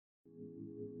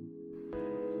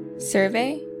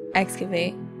Survey,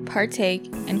 excavate, partake,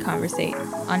 and conversate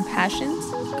on passions,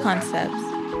 concepts,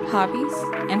 hobbies,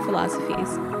 and philosophies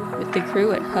with the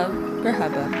crew at Hub for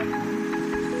Hubbub.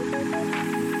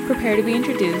 Prepare to be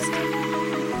introduced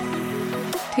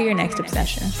to your next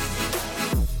obsession.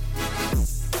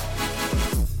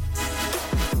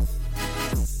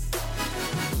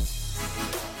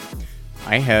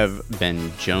 I have been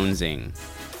jonesing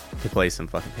to play some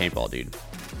fucking paintball, dude.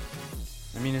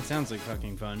 I mean, it sounds like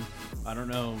fucking fun. I don't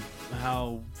know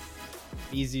how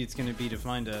easy it's gonna be to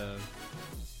find a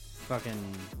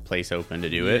fucking Place open to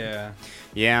do it. Yeah.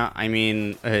 Yeah, I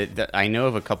mean, I know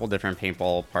of a couple different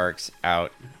paintball parks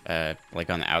out, like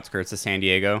on the outskirts of San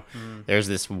Diego. There's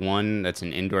this one that's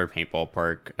an indoor paintball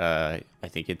park. I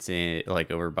think it's in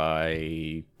like over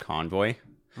by Convoy.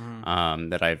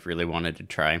 That I've really wanted to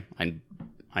try.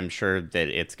 I'm sure that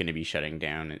it's going to be shutting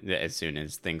down as soon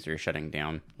as things are shutting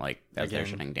down, like as they're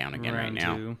shutting down again right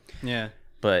now. Two. Yeah.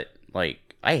 But like,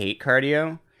 I hate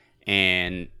cardio,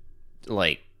 and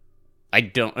like, I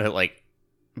don't like,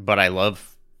 but I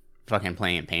love fucking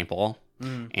playing paintball,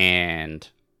 and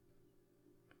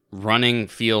running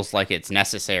feels like it's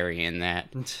necessary in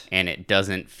that, and it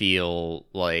doesn't feel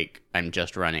like I'm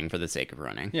just running for the sake of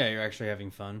running. Yeah, you're actually having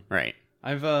fun. Right.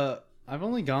 I've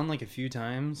only gone like a few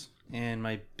times, and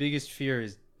my biggest fear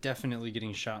is definitely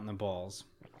getting shot in the balls.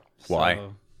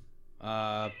 Why?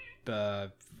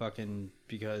 Fucking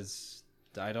because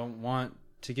I don't want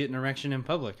to get an erection in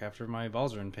public after my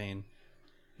balls are in pain.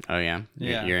 Oh yeah?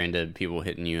 Yeah. You're into people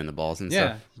hitting you in the balls and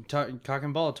Yeah, stuff? cock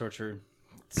and ball torture.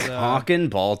 It's, Cock and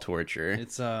ball torture.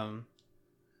 It's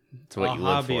It's what a you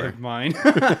live hobby for. of mine.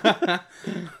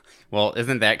 Well,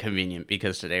 isn't that convenient?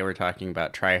 Because today we're talking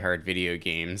about try-hard video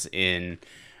games in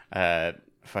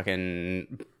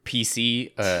fucking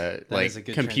PC, like is a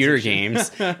good computer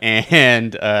games.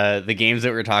 And the games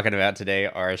that we're talking about today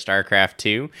are StarCraft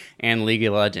 2 and League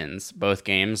of Legends. Both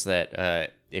games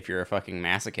that, if you're a fucking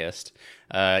masochist,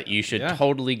 you should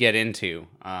totally get into.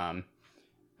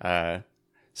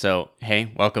 So,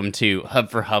 hey, welcome to Hub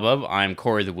for Hubbub. I'm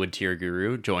Corey the Wood Tier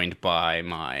Guru, joined by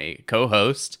my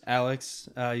co-host, Alex.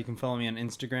 You can follow me on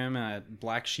Instagram at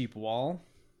Black Sheep Wall.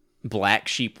 Black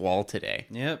Sheep Wall today.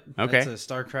 Yep. Okay. That's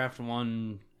a StarCraft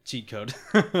 1 cheat code.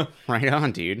 Right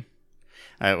on, dude.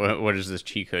 What does this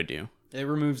cheat code do? It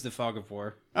removes the fog of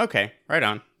war. Okay, right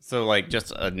on. So, like,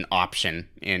 just an option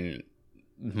in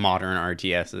modern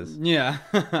RTSs. Yeah.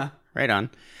 Right on.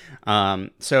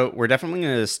 So we're definitely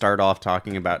going to start off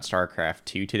talking about StarCraft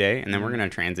 2 today, and then we're going to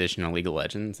transition to League of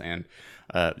Legends, and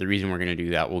the reason we're going to do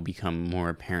that will become more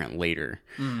apparent later.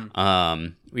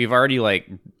 We've already, like,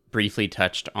 briefly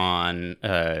touched on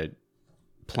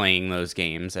playing those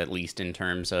games, at least in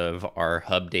terms of our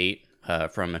hub date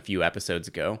from a few episodes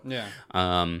ago. Yeah.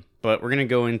 But we're going to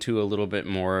go into a little bit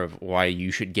more of why you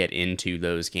should get into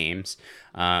those games,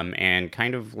 and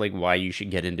kind of like why you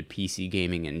should get into PC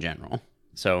gaming in general.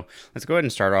 So let's go ahead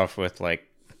and start off with like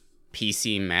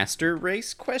PC Master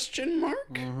Race question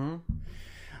mark.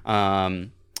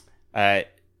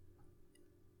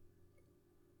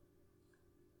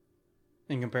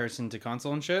 In comparison to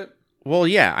console and shit? Well,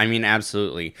 yeah, I mean,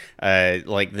 absolutely.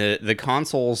 Like the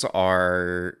consoles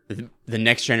are the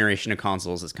next generation of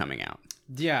consoles is coming out.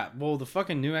 Yeah, well, the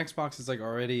fucking new Xbox is like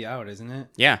already out, isn't it?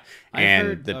 Yeah, I've and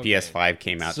heard- the okay. PS5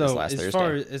 came out this last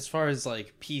Thursday. As far as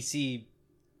like PC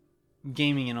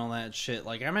gaming and all that shit,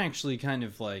 like I'm actually kind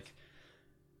of like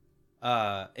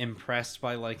impressed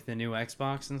by like the new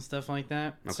Xbox and stuff like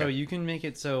that. Okay. So you can make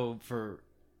it so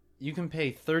you can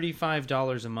pay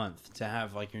 $35 a month to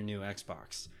have like your new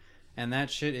Xbox. And that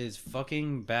shit is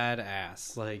fucking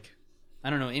badass. Like, I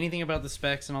don't know anything about the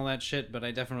specs and all that shit, but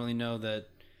I definitely know that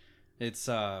it's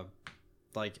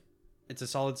like it's a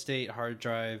solid state hard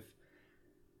drive.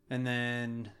 And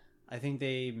then I think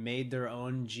they made their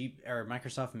own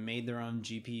Microsoft made their own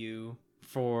GPU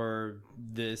for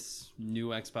this new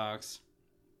Xbox.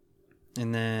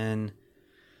 And then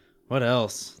what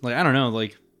else? Like, I don't know,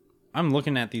 like I'm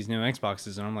looking at these new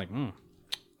Xboxes and I'm like,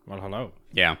 well, hello.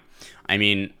 Yeah, I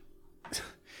mean,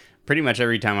 pretty much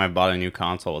every time I've bought a new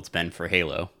console, it's been for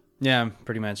Halo. Yeah,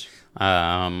 pretty much.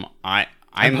 I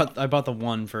bought the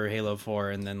one for Halo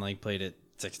 4 and then like played it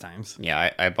 6 times.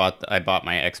 Yeah, I bought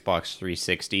my Xbox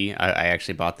 360. I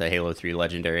actually bought the Halo 3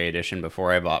 Legendary Edition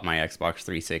before I bought my Xbox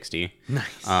 360.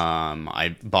 Nice.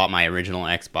 I bought my original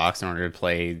Xbox in order to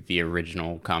play the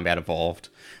original Combat Evolved.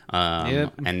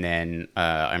 Yep. And then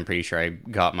I'm pretty sure I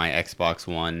got my Xbox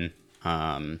One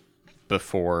in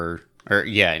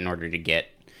order to get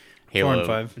Halo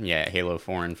 4 and 5. Yeah, Halo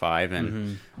 4 and 5,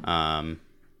 and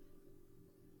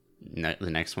the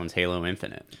next one's Halo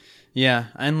Infinite. Yeah,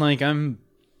 and like I'm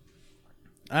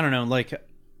I don't know, like,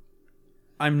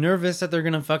 I'm nervous that they're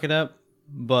gonna fuck it up,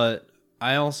 but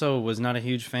I also was not a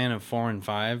huge fan of 4 and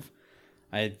 5.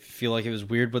 I feel like it was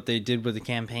weird what they did with the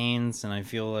campaigns, and I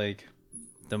feel like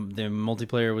the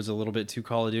multiplayer was a little bit too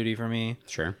Call of Duty for me.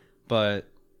 Sure. But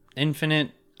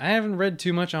Infinite, I haven't read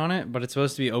too much on it, but it's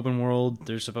supposed to be open world.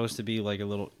 There's supposed to be like a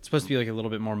little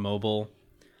bit more mobile.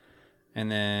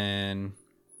 And then,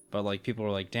 but like people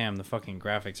were like, damn, the fucking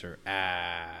graphics are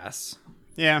ass.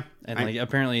 Yeah. And like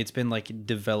apparently it's been like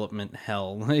development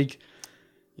hell. Like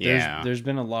there's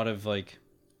been a lot of like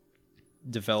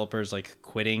developers like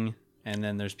quitting, and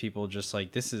then there's people just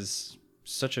like, this is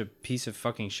such a piece of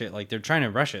fucking shit. Like they're trying to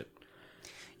rush it.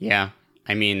 Yeah.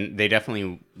 I mean, they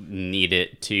definitely need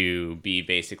it to be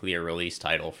basically a release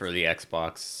title for the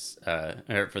Xbox,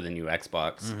 or for the new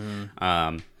Xbox.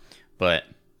 Mm-hmm. But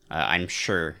I'm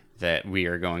sure that we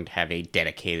are going to have a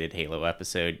dedicated Halo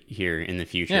episode here in the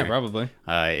future. Yeah, probably.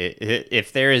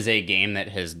 If there is a game that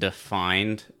has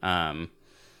defined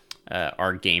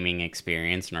our gaming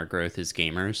experience and our growth as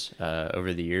gamers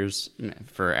over the years,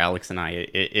 for Alex and I,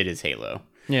 it is Halo.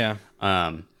 Yeah.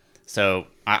 So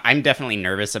I'm definitely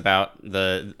nervous about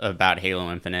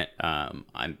Halo Infinite.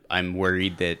 I'm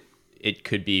worried that it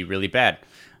could be really bad.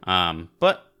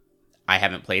 But I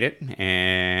haven't played it,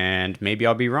 and maybe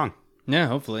I'll be wrong. Yeah,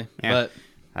 hopefully. Yeah.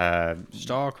 But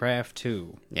StarCraft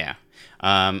 2. Yeah.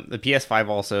 The PS5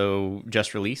 also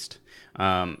just released.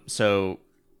 So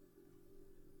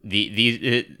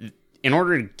in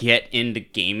order to get into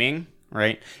gaming,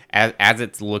 right, as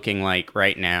it's looking like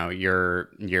right now, your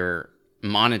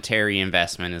monetary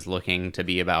investment is looking to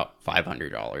be about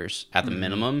 $500 at the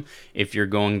minimum if you're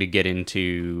going to get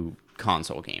into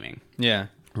console gaming. Yeah.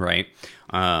 Right.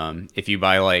 If you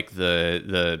buy like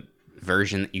the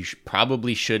version that you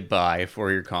probably should buy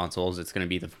for your consoles, it's going to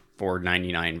be the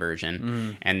 $499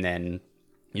 version, and then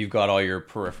you've got all your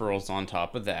peripherals on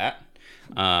top of that,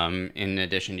 in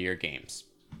addition to your games.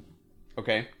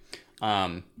 Okay.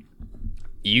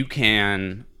 You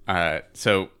can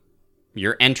so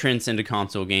your entrance into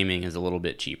console gaming is a little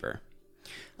bit cheaper.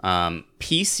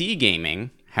 PC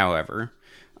gaming, however,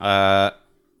 by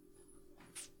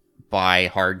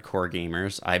hardcore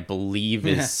gamers, I believe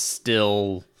is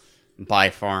still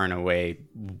by far and away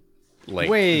like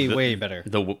way better.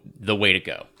 The way to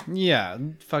go. Yeah,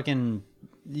 fucking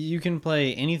you can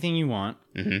play anything you want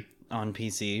on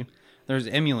PC. There's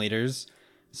emulators.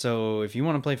 So if you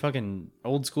want to play fucking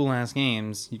old school ass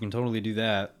games, you can totally do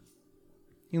that.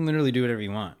 You can literally do whatever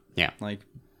you want. Yeah. Like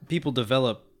people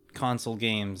develop console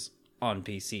games on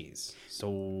PCs.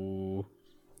 So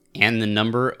and the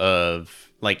number of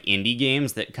like indie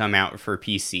games that come out for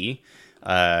PC,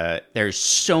 there's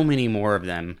so many more of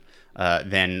them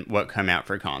than what come out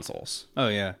for consoles. Oh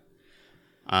yeah.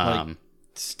 Like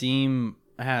Steam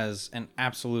has an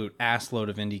absolute assload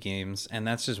of indie games, and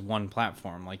that's just one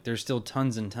platform. Like there's still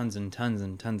tons and tons and tons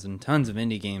and tons and tons of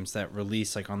indie games that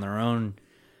release like on their own,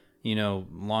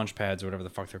 launch pads or whatever the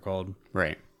fuck they're called.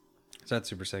 Right. So that's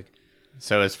super sick.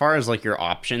 So as far as like your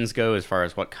options go, as far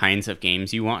as what kinds of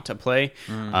games you want to play,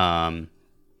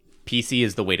 PC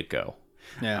is the way to go.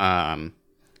 Yeah.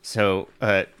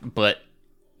 But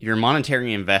your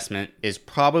monetary investment is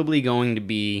probably going to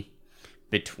be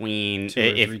between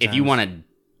if you want a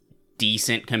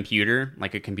decent computer,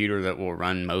 like a computer that will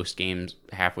run most games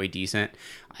halfway decent,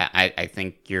 I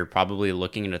think you're probably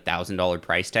looking at $1,000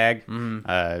 price tag.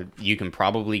 You can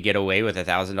probably get away with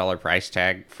 $1,000 price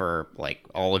tag for like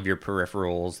all of your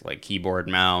peripherals, like keyboard,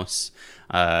 mouse,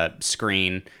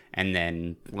 screen, and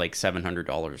then like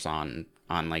 $700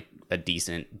 on like a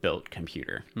decent built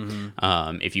computer.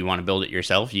 If you want to build it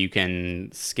yourself, you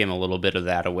can skim a little bit of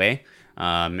that away.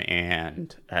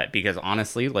 Because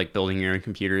honestly, like building your own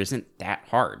computer isn't that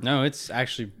hard. No, it's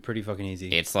actually pretty fucking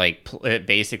easy. It's like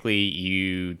basically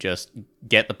you just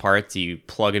get the parts, you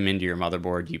plug them into your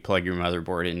motherboard, you plug your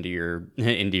motherboard into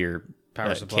your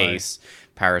power supply case,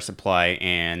 power supply,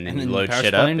 and then you load power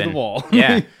shit supply up into and the wall.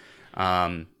 Yeah.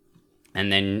 And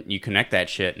then you connect that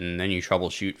shit, and then you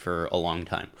troubleshoot for a long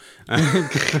time.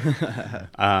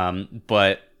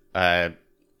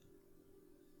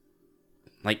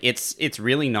 Like it's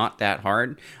really not that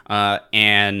hard,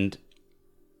 and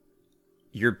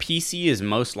your PC is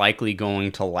most likely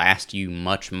going to last you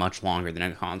much, much longer than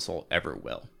a console ever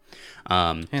will.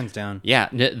 Hands down. Yeah,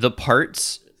 the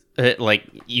parts, like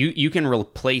you can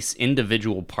replace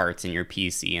individual parts in your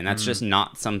PC, and that's just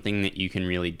not something that you can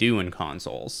really do in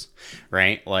consoles,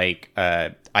 right? Like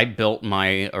I built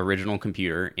my original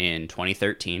computer in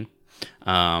 2013.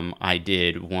 I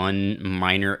did one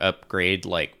minor upgrade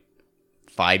like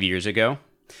 5 years ago,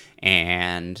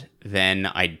 And then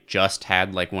I just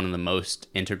had like one of the most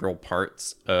integral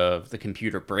parts of the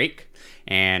computer break,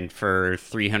 and for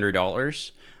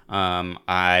 $300,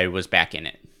 I was back in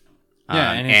it.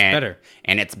 Yeah, and it's better.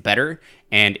 And it's better,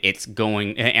 and it's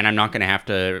going, and I'm not going to have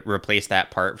to replace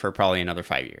that part for probably another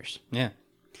 5 years. Yeah.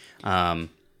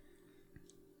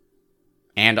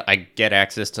 And I get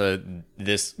access to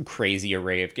this crazy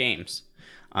array of games.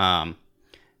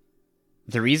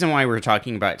 The reason why we're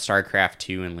talking about StarCraft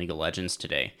 2 and League of Legends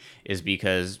today is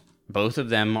because both of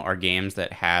them are games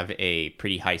that have a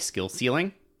pretty high skill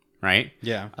ceiling, right?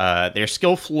 Yeah. Their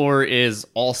skill floor is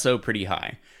also pretty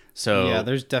high. So yeah,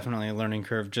 there's definitely a learning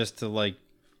curve just to like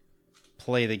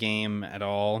play the game at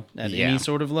all at any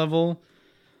sort of level.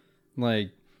 Like,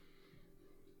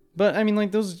 but I mean,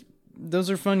 like those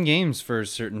are fun games for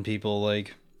certain people.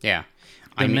 Like, yeah,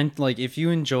 like if you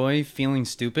enjoy feeling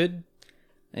stupid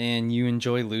and you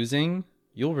enjoy losing,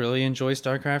 you'll really enjoy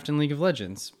StarCraft and League of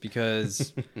Legends,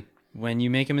 because when you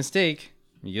make a mistake,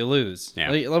 you lose.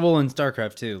 Yeah. Like, level in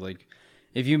StarCraft too. Like,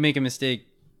 if you make a mistake,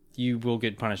 you will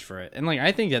get punished for it. And like,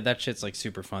 I think that shit's like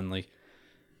super fun. Like,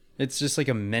 it's just like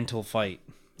a mental fight.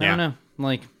 I don't know.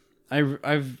 Like,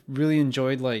 I've really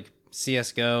enjoyed like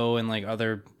CS:GO and like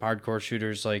other hardcore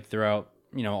shooters like throughout,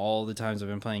 you know, all the times I've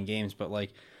been playing games, but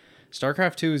like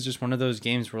StarCraft 2 is just one of those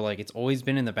games where like it's always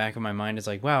been in the back of my mind. It's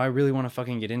like, wow, I really want to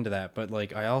fucking get into that, but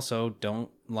like I also don't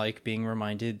like being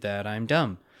reminded that I'm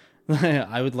dumb.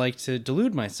 I would like to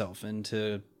delude myself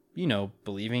into, you know,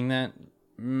 believing that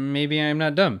maybe I'm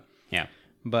not dumb. Yeah.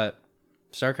 But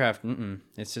StarCraft,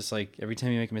 it's just like every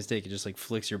time you make a mistake, it just like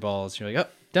flicks your balls. You're like, oh,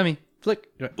 dummy, flick.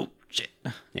 You're like, oh, shit.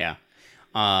 Yeah.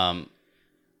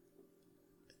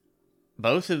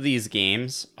 Both of these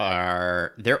games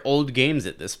they're old games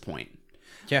at this point.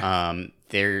 Yeah.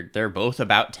 They're both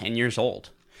about 10 years old.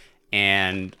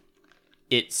 And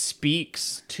it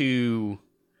speaks to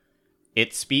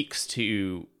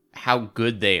how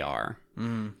good they are.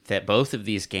 That both of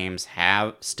these games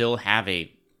still have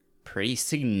a pretty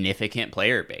significant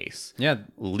player base. Yeah.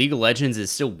 League of Legends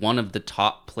is still one of the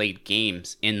top played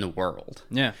games in the world.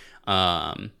 Yeah.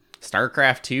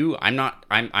 StarCraft 2, I'm not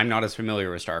as familiar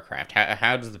with StarCraft.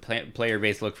 How does the player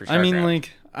base look for StarCraft? I mean,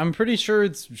 like, I'm pretty sure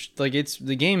it's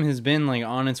the game has been like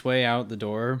on its way out the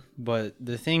door, but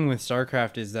the thing with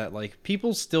StarCraft is that like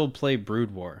people still play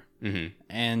Brood War.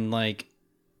 And like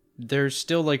there's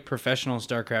still like professional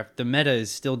StarCraft. The meta is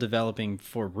still developing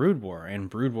for Brood War, and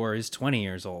Brood War is 20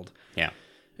 years old. Yeah.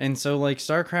 And so like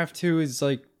StarCraft 2 is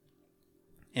like,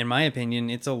 in my opinion,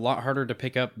 it's a lot harder to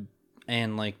pick up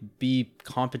and like be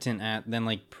competent at than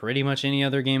like pretty much any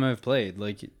other game I've played.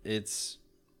 Like it's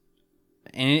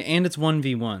it's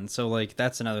 1v1. So like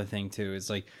that's another thing too.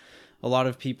 Is like a lot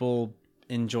of people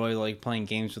enjoy like playing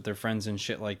games with their friends and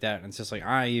shit like that. And it's just like,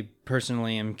 I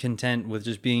personally am content with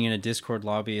just being in a Discord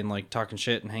lobby and like talking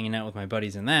shit and hanging out with my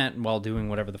buddies in that while doing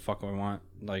whatever the fuck I want,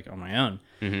 like on my own.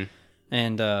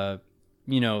 And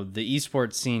you know, the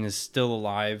esports scene is still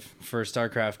alive for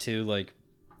StarCraft 2. Like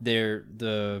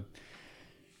the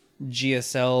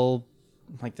GSL,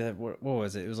 like what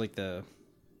was it? It was like the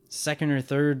second or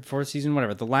third, fourth season,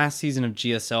 whatever. The last season of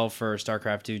GSL for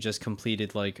StarCraft 2 just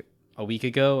completed like a week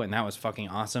ago, and that was fucking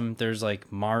awesome. There's like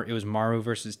it was Maru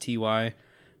versus TY. I'm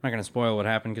not gonna spoil what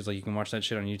happened because like you can watch that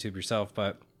shit on YouTube yourself.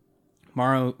 But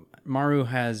Maru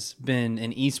has been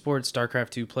an esports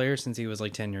StarCraft 2 player since he was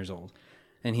like 10 years old,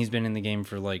 and he's been in the game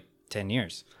for like 10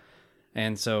 years,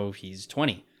 and so he's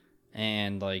 20.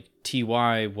 And like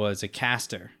TY was a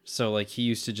caster, so like he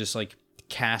used to just like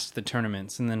cast the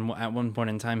tournaments, and then at one point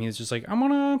in time he was just like, I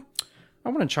want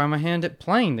to try my hand at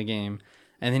playing the game.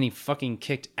 And then he fucking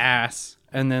kicked ass,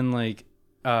 and then like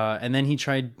and then he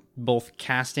tried both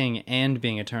casting and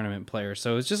being a tournament player.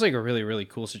 So it's just like a really, really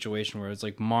cool situation where it's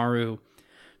like Maru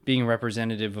being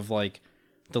representative of like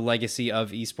the legacy of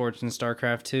esports in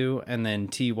StarCraft 2, and then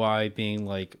TY being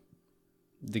like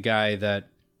the guy that,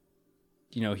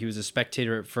 you know, he was a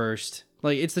spectator at first.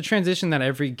 Like, it's the transition that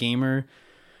every gamer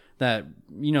that,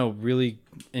 you know, really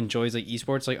enjoys like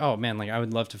esports, like, oh man, like I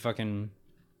would love to fucking,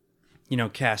 you know,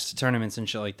 cast tournaments and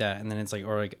shit like that. And then it's like,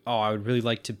 or like, oh, I would really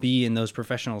like to be in those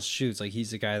professional shoots. Like,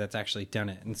 he's the guy that's actually done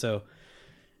it. And so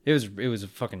it was a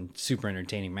fucking super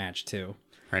entertaining match too.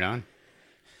 Right on.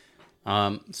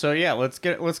 So yeah, let's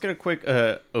get a quick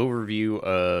overview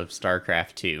of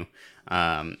StarCraft 2.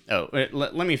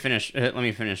 Let me finish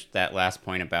that last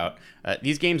point about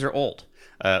these games are old,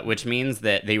 which means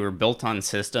that they were built on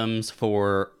systems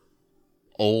for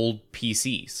old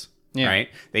PCs. Yeah. Right?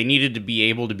 They needed to be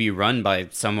able to be run by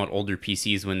somewhat older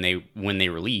PCs when they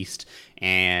released,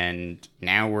 and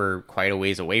now we're quite a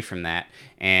ways away from that.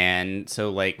 And so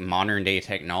like modern day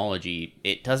technology,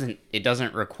 it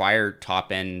doesn't require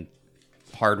top end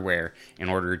hardware in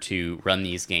order to run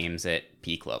these games at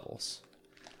peak levels.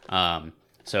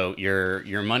 So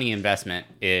your money investment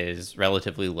is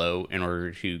relatively low in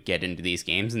order to get into these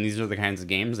games, and these are the kinds of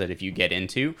games that if you get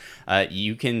into,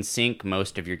 you can sink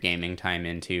most of your gaming time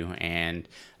into, and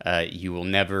you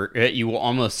will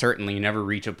almost certainly never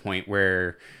reach a point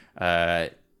where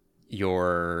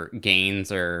your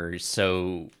gains are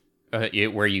so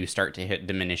where you start to hit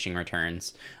diminishing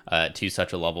returns to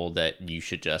such a level that you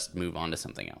should just move on to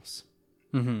something else.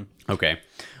 Mm-hmm. Okay.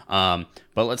 But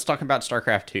let's talk about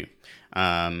StarCraft 2.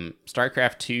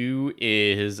 StarCraft 2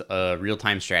 is a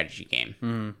real-time strategy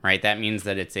game, right? That means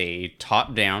that it's a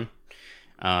top-down,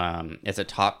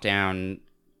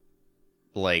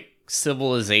 like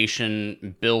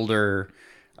civilization builder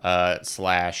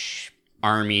slash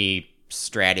army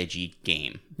strategy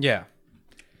game. Yeah.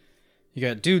 You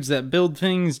got dudes that build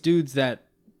things, dudes that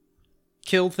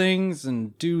kill things,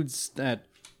 and dudes that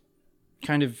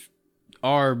kind of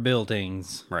are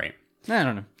buildings. Right. I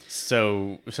don't know.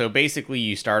 So basically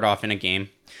you start off in a game.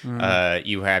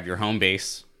 You have your home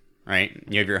base, right?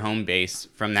 You have your home base.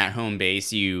 From that home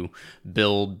base, you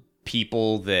build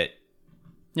people that...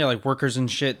 Yeah, like workers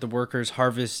and shit. The workers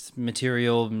harvest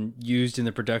material used in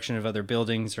the production of other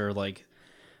buildings or like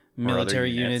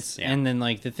military units. Yeah. And then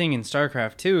like the thing in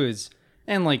StarCraft 2 is,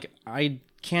 and like I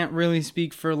can't really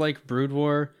speak for like Brood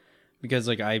War because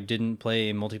like I didn't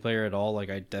play multiplayer at all. Like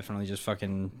I definitely just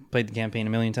fucking played the campaign a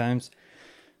million times.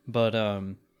 But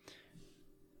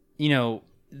you know,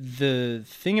 the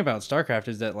thing about StarCraft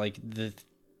is that like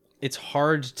it's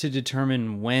hard to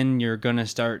determine when you're gonna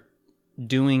start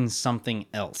doing something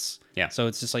else. Yeah. So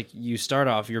it's just like you start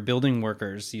off, you're building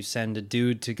workers, you send a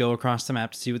dude to go across the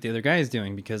map to see what the other guy is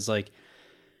doing because like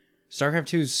StarCraft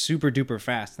 2 is super duper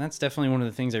fast. And that's definitely one of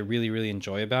the things I really, really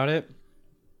enjoy about it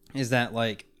is that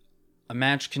like a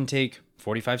match can take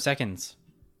 45 seconds.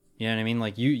 You know what I mean?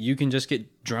 Like you can just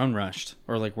get drone rushed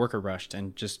or like worker rushed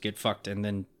and just get fucked and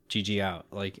then GG out.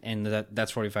 Like, and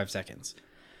that's 45 seconds.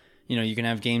 You know, you can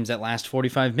have games that last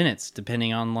 45 minutes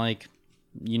depending on like,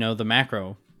 you know, the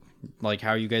macro, like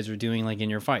how you guys are doing like in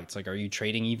your fights. Like, are you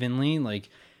trading evenly? Like,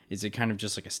 is it kind of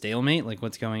just like a stalemate? Like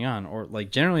what's going on? Or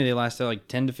like generally they last like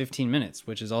 10 to 15 minutes,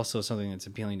 which is also something that's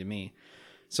appealing to me.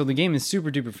 So the game is super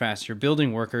duper fast. You're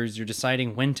building workers. You're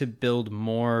deciding when to build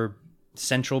more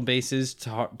central bases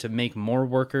to make more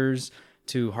workers,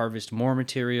 to harvest more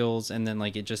materials. And then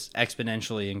like it just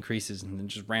exponentially increases and then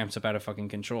just ramps up out of fucking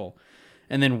control.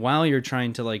 And then while you're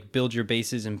trying to like build your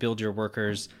bases and build your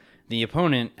workers, the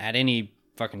opponent at any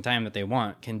fucking time that they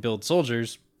want can build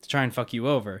soldiers to try and fuck you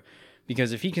over.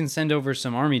 Because if he can send over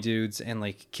some army dudes and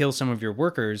like kill some of your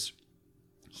workers,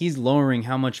 he's lowering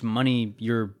how much money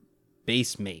your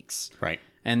base makes. Right.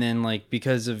 And then like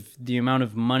because of the amount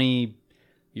of money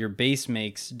your base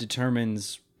makes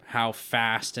determines how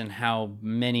fast and how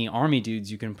many army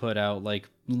dudes you can put out. Like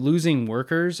losing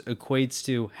workers equates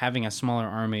to having a smaller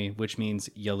army, which means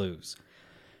you lose.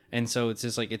 And so it's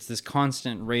just like it's this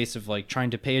constant race of like trying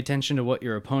to pay attention to what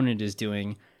your opponent is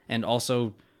doing and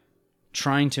also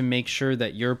trying to make sure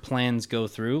that your plans go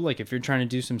through. Like if you're trying to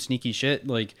do some sneaky shit,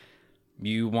 like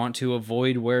you want to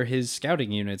avoid where his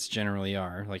scouting units generally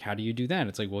are. Like how do you do that?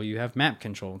 It's like, well, you have map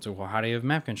control. So well, how do you have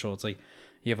map control? It's like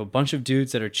you have a bunch of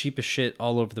dudes that are cheap as shit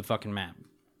all over the fucking map.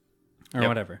 Or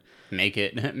whatever. You make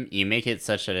it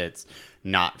such that it's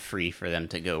not free for them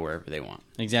to go wherever they want.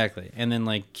 Exactly. And then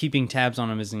like keeping tabs on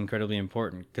them is incredibly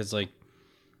important because like,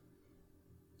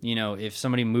 you know, if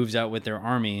somebody moves out with their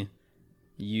army,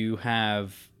 you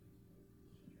have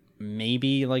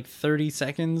maybe like 30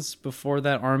 seconds before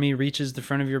that army reaches the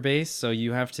front of your base. So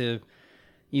you have to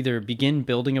either begin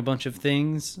building a bunch of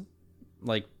things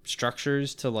like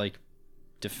structures to like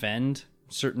defend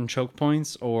certain choke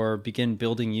points or begin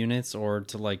building units or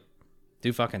to like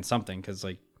do fucking something because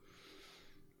like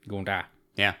you're gonna die.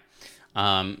 Yeah.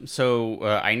 So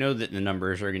I know that the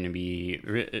numbers are going to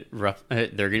be rough.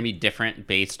 They're going to be different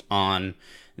based on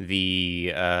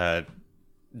the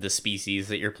species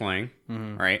that you're playing,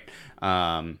 right?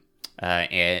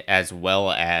 As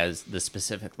well as the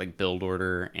specific like build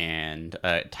order and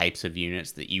types of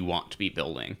units that you want to be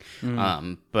building.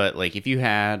 But like if you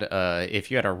had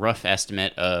a rough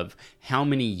estimate of how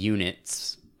many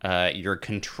units you're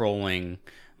controlling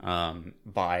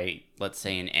by, let's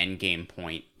say, an end game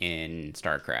point in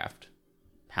StarCraft,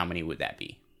 how many would that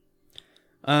be?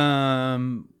 I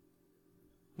mean,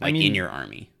 in your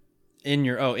army? In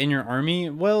your army?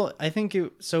 Well, I think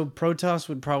Protoss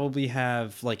would probably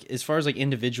have, like, as far as like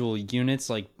individual units,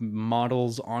 like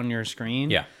models on your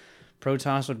screen. Yeah.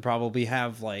 Protoss would probably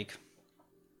have like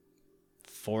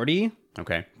 40,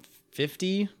 Okay.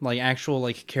 50 like actual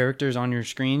like characters on your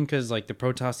screen, because like the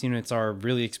Protoss units are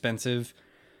really expensive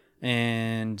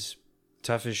and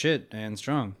tough as shit and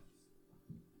strong.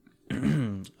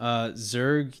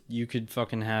 Zerg, you could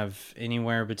fucking have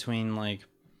anywhere between like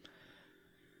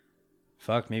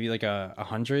maybe like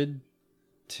 100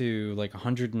 to like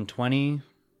 120,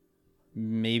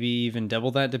 maybe even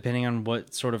double that depending on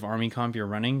what sort of army comp you're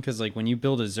running, because like when you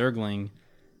build a Zergling,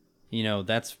 you know,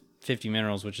 that's 50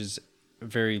 minerals, which is a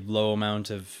very low amount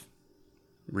of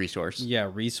resource,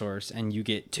 and you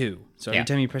get 2. So Yeah. every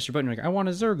time you press your button, you're like, I want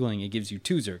a Zergling, it gives you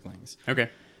 2 Zerglings. Okay.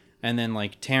 And then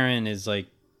like Terran is like,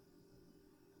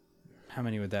 how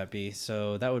many would that be?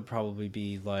 So that would probably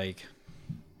be like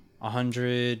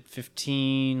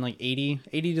 115, like 80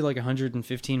 to like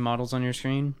 115 models on your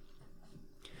screen.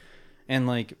 And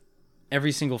like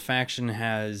every single faction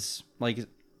has like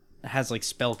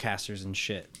spellcasters and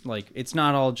shit. Like it's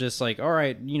not all just like, all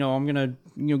right, you know, I'm gonna,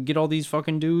 you know, get all these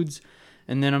fucking dudes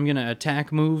and then I'm gonna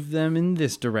attack move them in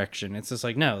this direction. It's just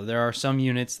like, no, there are some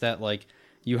units that like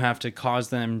you have to cause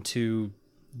them to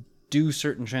do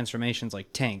certain transformations,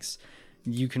 like tanks.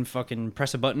 You can fucking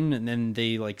press a button and then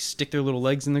they like stick their little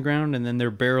legs in the ground and then their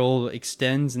barrel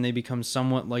extends and they become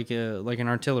somewhat like an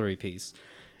artillery piece.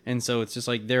 And so it's just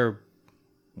like they're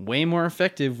way more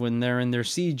effective when they're in their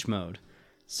siege mode.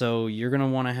 So you're going to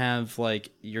want to have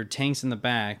like your tanks in the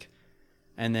back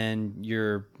and then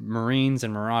your Marines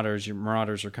and Marauders. Your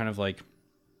Marauders are kind of like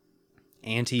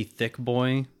thick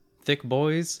boys.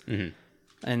 Mm-hmm.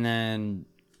 And then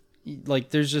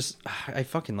like there's just, I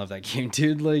fucking love that game,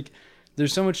 dude. Like there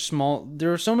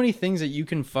are so many things that you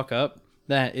can fuck up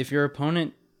that if your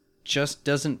opponent just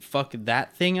doesn't fuck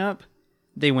that thing up,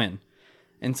 they win.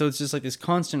 And so it's just like this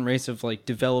constant race of like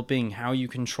developing how you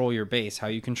control your base, how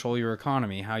you control your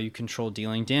economy, how you control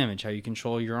dealing damage, how you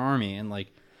control your army, and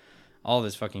like all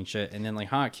this fucking shit. And then like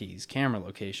hotkeys, camera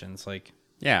locations, like.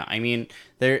 Yeah, I mean,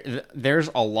 there's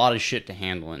a lot of shit to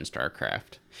handle in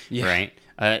StarCraft, right?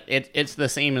 It's the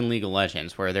same in League of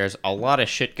Legends, where there's a lot of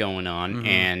shit going on,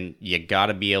 and you got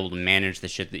to be able to manage the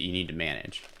shit that you need to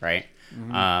manage, right?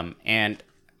 And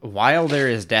while there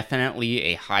is definitely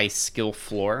a high skill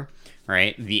floor,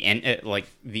 right, the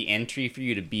entry for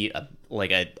you to be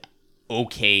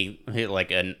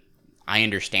I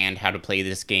understand how to play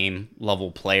this game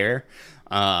level player,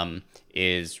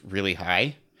 is really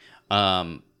high.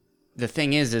 The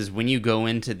thing is when you go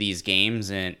into these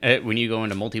games and when you go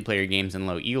into multiplayer games in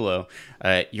low elo,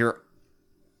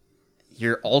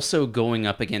 you're also going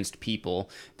up against people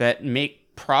that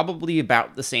make probably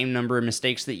about the same number of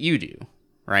mistakes that you do,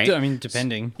 right? I mean,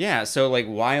 depending. Yeah, so like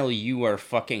while you are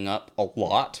fucking up a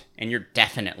lot, and you're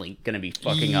definitely going to be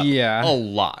fucking up a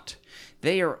lot,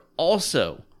 they are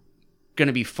also going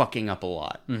to be fucking up a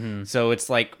lot. Mm-hmm. So it's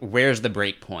like, where's the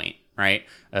break point? Right?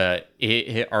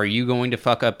 Are you going to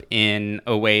fuck up in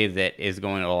a way that is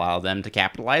going to allow them to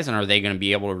capitalize? And are they going to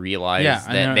be able to realize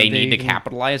that they need to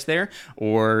capitalize there?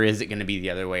 Or is it going to be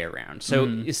the other way around?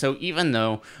 So, so even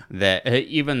though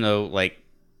like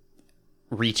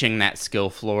reaching that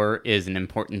skill floor is an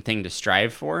important thing to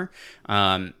strive for,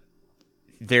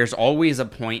 there's always a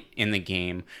point in the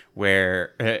game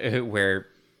where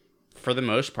for the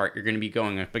most part, you're going to be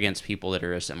going up against people that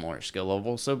are a similar skill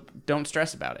level. So don't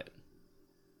stress about it.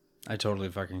 I totally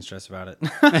fucking stress about it.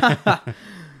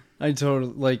 I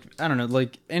totally, like, I don't know,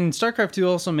 like, and StarCraft 2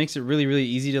 also makes it really, really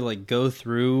easy to, like, go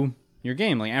through your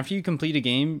game. Like, after you complete a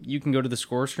game, you can go to the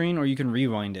score screen or you can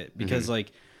rewind it. Because,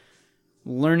 like,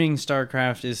 learning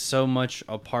StarCraft is so much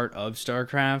a part of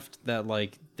StarCraft that,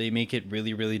 like, they make it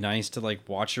really, really nice to, like,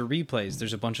 watch your replays.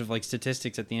 There's a bunch of, like,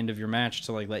 statistics at the end of your match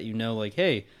to, like, let you know, like,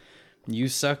 hey, you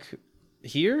suck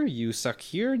here, you suck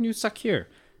here, and you suck here.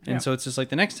 And so it's just like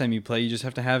the next time you play, you just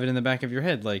have to have it in the back of your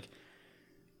head. Like,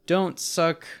 don't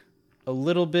suck a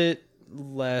little bit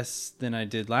less than I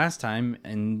did last time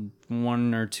in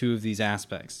one or two of these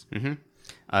aspects.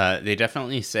 Mm-hmm. They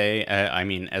definitely say, I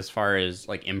mean, as far as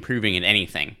like improving in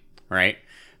anything, right?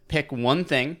 Pick one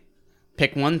thing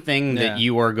that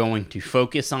you are going to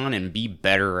focus on and be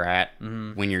better at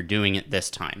when you're doing it this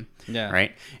time. Yeah.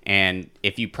 Right. And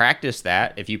if you practice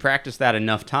that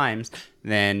enough times,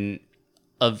 then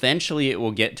eventually it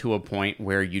will get to a point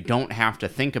where you don't have to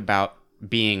think about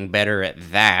being better at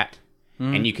that,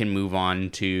 and you can move on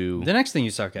to the next thing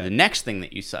you suck at. The next thing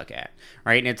that you suck at,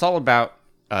 right? And it's all about,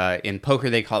 in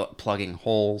poker they call it plugging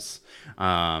holes.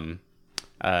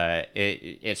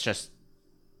 It's just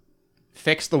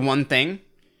fix the one thing,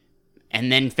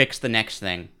 and then fix the next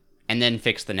thing, and then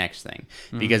fix the next thing.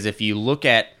 Because if you look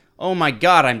at, oh my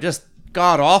god, I'm just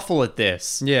god awful at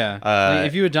this. Yeah. Like,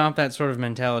 if you adopt that sort of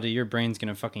mentality, your brain's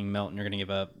gonna fucking melt and you're gonna give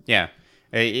up. Yeah.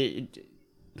 The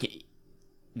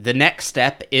next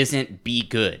step isn't be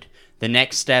good. The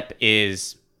next step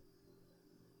is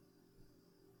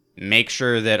make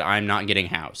sure that I'm not getting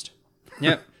housed.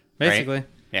 Yep. Basically. Right?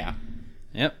 Yeah.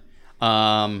 Yep.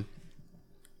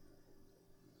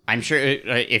 I'm sure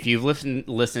if you've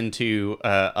listened to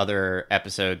other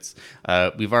episodes,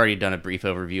 we've already done a brief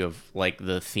overview of like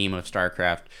the theme of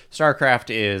StarCraft. StarCraft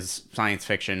is science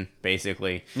fiction,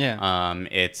 basically. Yeah.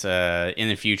 It's in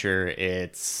the future.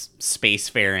 It's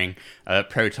spacefaring.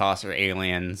 Protoss are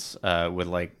aliens with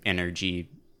like energy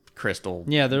crystal.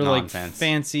 Yeah, they're nonsense. like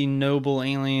fancy noble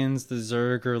aliens. The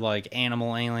Zerg are like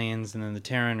animal aliens, and then the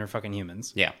Terran are fucking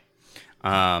humans. Yeah.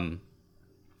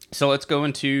 So let's go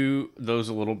into those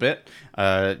a little bit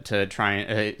to try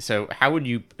and. So how would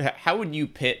you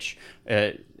pitch?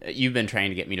 You've been trying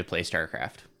to get me to play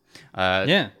StarCraft.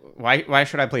 Yeah. Why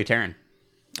should I play Terran?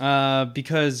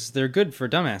 Because they're good for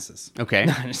dumbasses. Okay.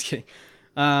 No, I'm just kidding.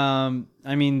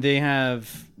 I mean, they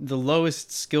have the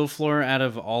lowest skill floor out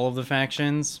of all of the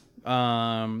factions.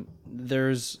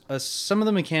 There's some of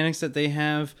the mechanics that they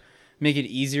have make it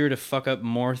easier to fuck up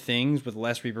more things with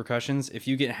less repercussions. If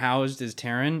you get housed as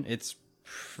Terran, it's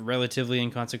relatively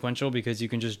inconsequential because you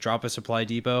can just drop a supply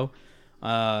depot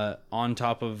on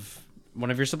top of one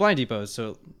of your supply depots,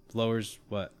 so it lowers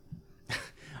what?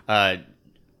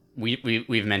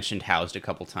 We've mentioned housed a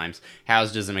couple times.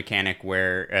 Housed is a mechanic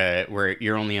where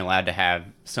you're only allowed to have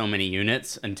so many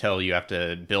units until you have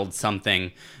to build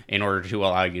something in order to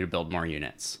allow you to build more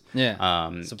units.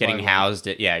 Yeah. Getting housed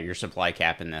at your supply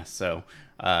cap in this. So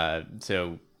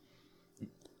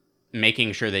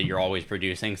making sure that you're always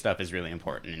producing stuff is really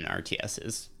important in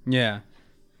RTSs. Yeah.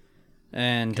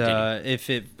 And it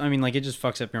just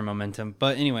fucks up your momentum.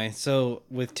 But anyway, so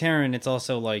with Terran, it's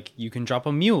also like you can drop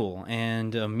a mule,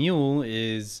 and a mule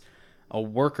is a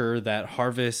worker that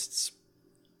harvests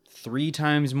 3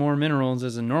 times more minerals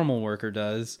as a normal worker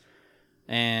does,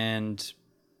 and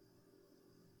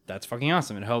that's fucking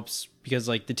awesome. It helps because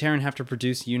like the Terran have to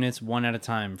produce units one at a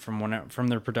time from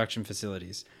their production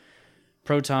facilities.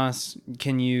 Protoss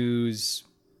can use.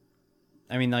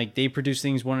 I mean, like, they produce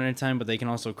things one at a time, but they can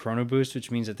also chrono boost,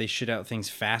 which means that they shit out things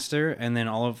faster. And then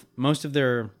most of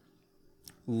their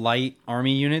light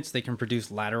army units, they can produce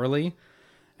laterally.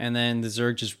 And then the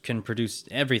Zerg just can produce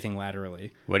everything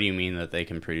laterally. What do you mean that they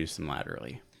can produce them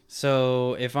laterally?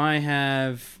 So if I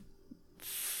have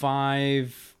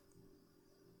 5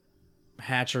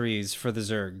 hatcheries for the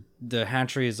Zerg, the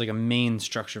hatchery is like a main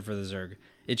structure for the Zerg.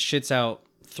 It shits out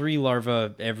 3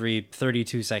 larvae every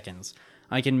 32 seconds.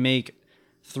 I can make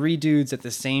 3 dudes at the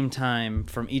same time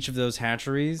from each of those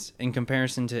hatcheries, in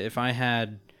comparison to if I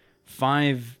had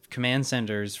 5 command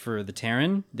centers for the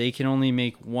Terran, they can only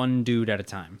make 1 dude at a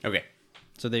time. Okay.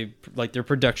 So their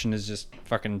production is just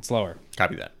fucking slower.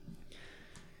 Copy that.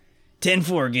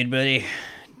 10-4, good buddy.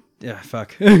 Yeah,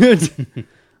 fuck. I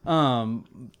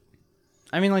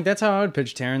mean, like, that's how I would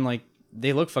pitch Terran. Like,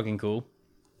 they look fucking cool.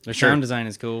 Their sound design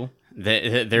is cool.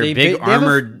 They're big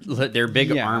armored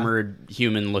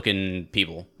human looking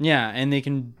people. Yeah, and they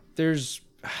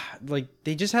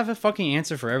just have a fucking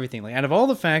answer for everything. Like, out of all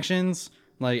the factions,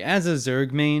 like, as a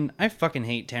Zerg main, I fucking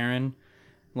hate Terran.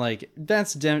 Like,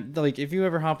 like, if you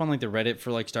ever hop on, like, the Reddit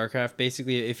for, like, StarCraft,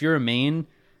 basically, if you're a main,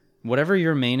 whatever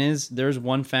your main is, there's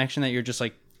one faction that you're just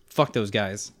like, fuck those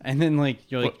guys. And then, like,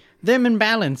 you're like, them in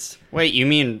balance. Wait, you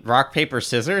mean rock, paper,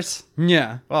 scissors?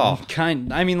 Yeah. Oh.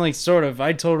 I mean, like, sort of.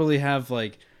 I totally have,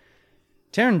 like,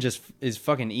 Terran just is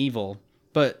fucking evil.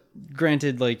 But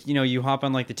granted, like, you know, you hop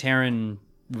on, like, the Terran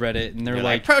Reddit, and they're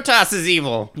like, Protoss is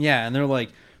evil. Yeah, and they're like,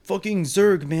 fucking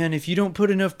Zerg, man. If you don't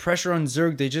put enough pressure on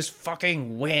Zerg, they just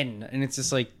fucking win. And it's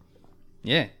just like,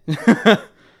 yeah.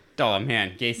 Oh,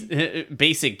 man.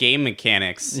 Basic game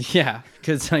mechanics. Yeah,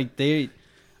 because, like, they...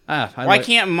 why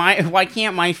can't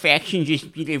my faction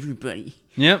just beat everybody?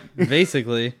 Yep,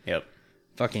 basically. Yep.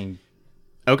 Fucking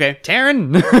okay,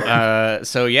 Terran.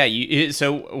 So yeah,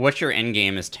 so what's your end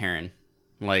game as Terran?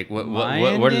 Like what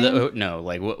are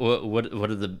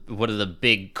the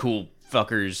big cool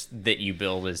fuckers that you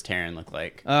build as Terran look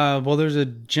like? Well, there's a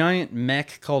giant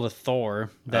mech called a Thor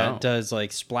that does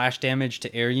like splash damage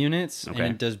to air units, and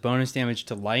it does bonus damage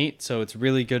to light. So it's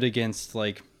really good against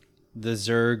like the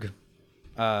Zerg.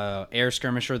 Air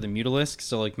skirmisher, the Mutalisks.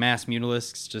 So like mass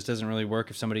Mutalisks just doesn't really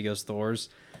work if somebody goes Thors.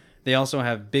 They also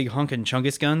have big Hunkin'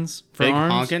 Chungus guns for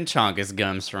arms. Big Hunkin' Chungus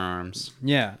guns for arms.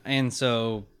 Yeah, and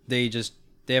so they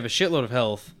have a shitload of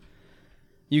health,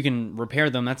 you can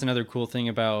repair them. That's another cool thing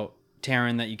about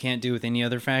Terran that you can't do with any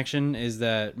other faction, is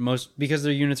that because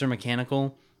their units are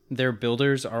mechanical, their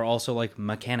builders are also like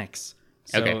mechanics.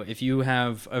 So if you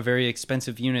have a very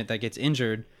expensive unit that gets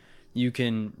injured, you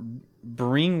can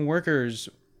bring workers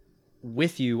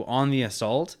with you on the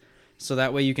assault, so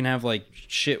that way you can have like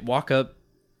shit walk up,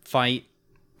 fight,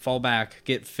 fall back,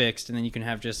 get fixed, and then you can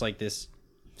have just like this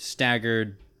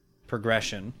staggered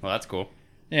progression. Well, that's cool.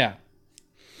 Yeah.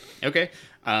 Okay.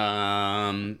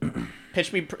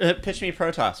 Pitch me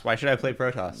Protoss. Why should I play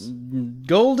Protoss?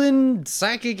 Golden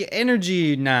psychic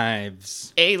energy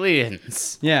knives.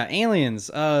 Aliens. Yeah, aliens.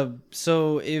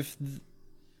 So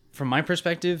from my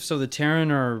perspective, so the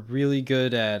Terran are really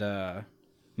good at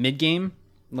mid game,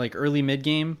 like early mid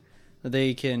game.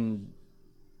 They can,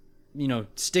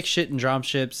 stick shit in drop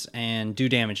ships and do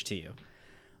damage to you.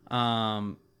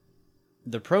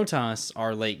 The Protoss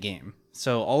are late game,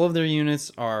 so all of their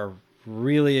units are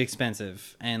really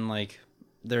expensive, and like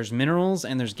there's minerals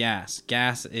and there's gas.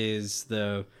 Gas is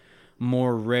the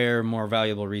more rare, more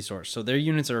valuable resource. So their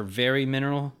units are very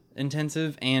mineral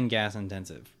intensive and gas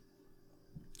intensive.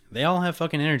 They all have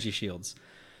fucking energy shields,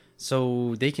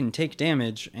 so they can take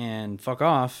damage and fuck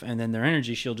off, and then their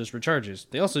energy shield just recharges.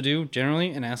 They also do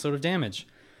generally an assload of damage.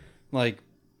 Like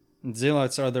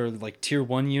Zealots are their like tier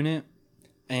 1 unit,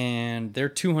 and they're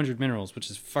 200 minerals, which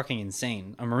is fucking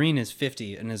insane. A Marine is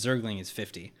 50 and a Zergling is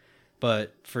 50.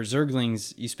 But for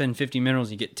Zerglings, you spend 50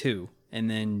 minerals, you get 2. And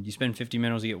then you spend 50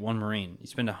 minerals, you get 1 Marine. You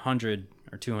spend 100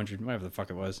 or 200, whatever the fuck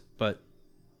it was. But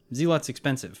Zealot's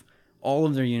expensive. All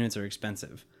of their units are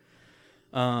expensive.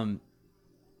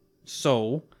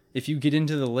 So if you get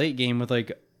into the late game with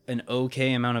like an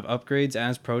okay amount of upgrades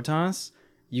as Protoss,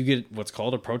 you get what's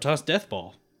called a Protoss Death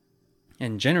Ball.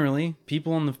 And generally,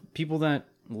 people that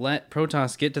let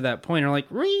Protoss get to that point are like,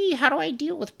 how do I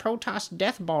deal with Protoss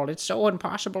Death Ball? It's so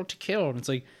impossible to kill. And it's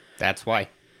like, that's why.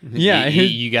 Yeah.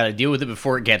 You got to deal with it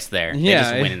before it gets there. Yeah. They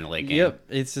just win in the late game. Yep.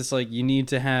 It's just like you need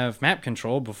to have map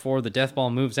control before the Death Ball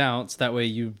moves out, so that way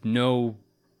you know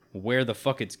where the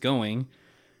fuck it's going.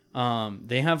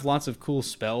 They have lots of cool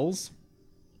spells,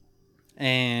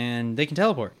 and they can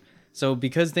teleport. So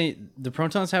because the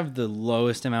Protoss have the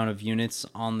lowest amount of units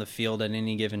on the field at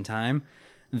any given time,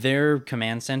 their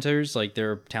command centers, like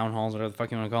their town halls, whatever the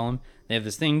fuck you want to call them, they have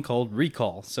this thing called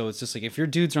recall. So it's just like if your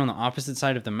dudes are on the opposite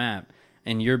side of the map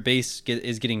and your base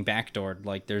is getting backdoored,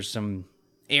 like there's some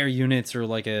air units or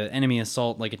like a enemy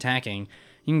assault like attacking,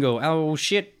 you can go, oh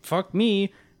shit, fuck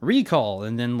me, recall,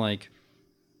 and then like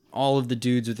all of the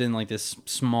dudes within like this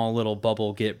small little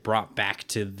bubble get brought back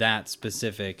to that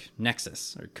specific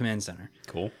nexus or command center.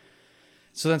 Cool.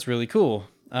 So that's really cool.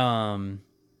 Fucking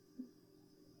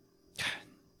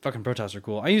Protoss are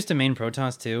cool. I used to main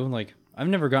Protoss too. Like I've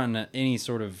never gotten any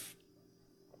sort of,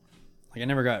 like I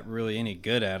never got really any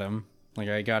good at them. Like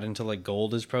I got into like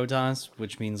gold as Protoss,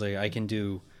 which means like I can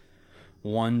do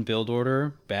one build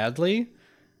order badly,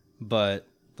 but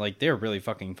like they're really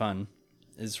fucking fun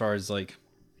as far as like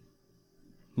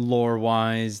lore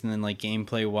wise, and then like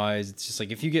gameplay wise. It's just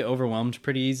like if you get overwhelmed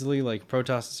pretty easily, like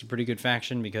Protoss is a pretty good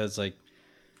faction because like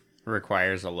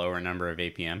requires a lower number of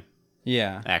APM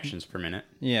actions per minute.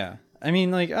 Yeah, I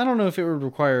mean, like I don't know if it would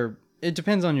require, it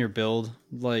depends on your build.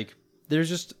 Like there's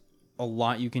just a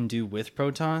lot you can do with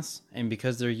Protoss, and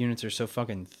because their units are so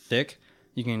fucking thick,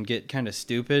 you can get kind of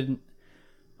stupid.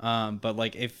 But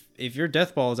like if your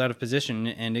death ball is out of position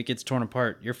and it gets torn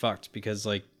apart, you're fucked, because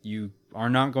like you are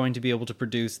not going to be able to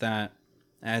produce that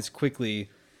as quickly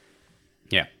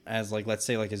as like, let's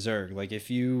say like a Zerg. Like if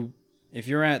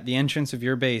you're at the entrance of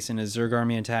your base and a Zerg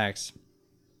army attacks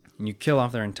and you kill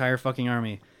off their entire fucking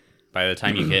army, by the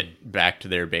time you get back to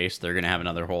their base, they're gonna have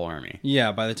another whole army.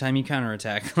 Yeah, by the time you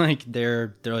counterattack, like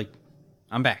they're like,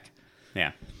 I'm back.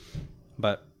 Yeah.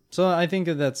 But so I think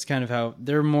that's kind of how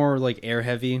they're more like air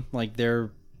heavy. Like their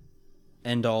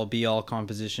end all be all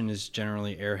composition is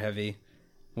generally air heavy,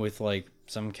 with like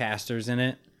some casters in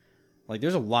it. Like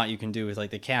there's a lot you can do with like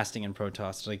the casting in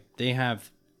Protoss. Like they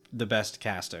have the best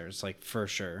casters, like for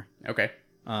sure. Okay.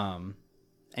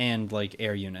 And like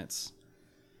air units.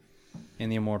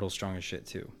 And the Immortal's strong as shit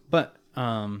too. But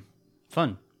fun.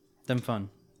 Them fun.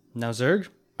 Now Zerg?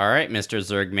 All right, Mr.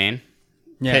 Zerg man.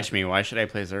 Yeah. Pitch me. Why should I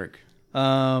play Zerg?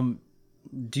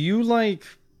 Do you like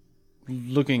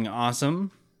looking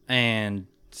awesome and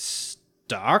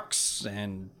stocks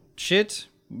and shit?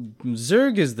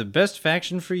 Zerg is the best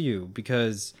faction for you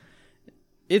because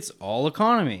it's all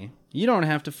economy. You don't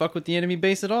have to fuck with the enemy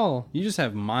base at all. You just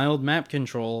have mild map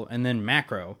control and then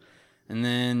macro. And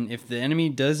then if the enemy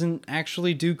doesn't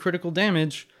actually do critical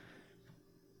damage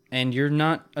and you're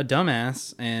not a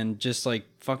dumbass and just like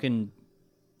fucking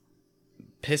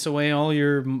piss away all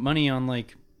your money on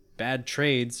like bad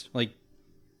trades, like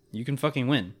you can fucking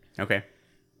win. Okay.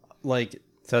 Like,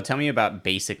 so tell me about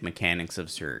basic mechanics of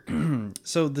Zerg.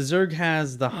 so the Zerg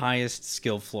has the highest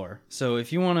skill floor. So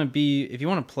if you want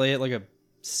to play it like a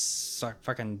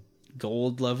fucking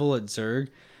gold level at Zerg,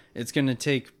 it's going to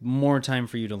take more time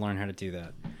for you to learn how to do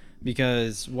that.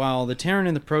 Because while the Terran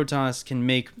and the Protoss can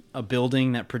make a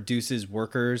building that produces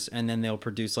workers, and then they'll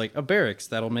produce like a barracks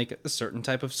that'll make a certain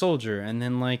type of soldier, and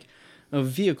then like a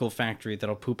vehicle factory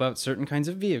that'll poop out certain kinds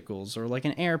of vehicles, or like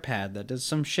an air pad that does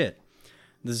some shit.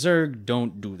 The Zerg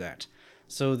don't do that.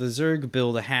 So the Zerg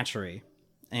build a hatchery,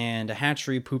 and a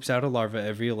hatchery poops out a larva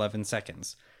every 11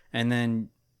 seconds. And then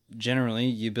generally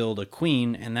you build a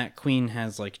queen, and that queen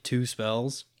has like 2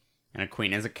 spells. And a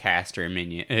queen is a caster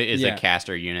minion. A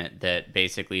caster unit that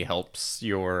basically helps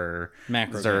your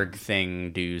Macro Zerg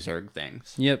thing do Zerg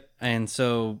things. Yep. And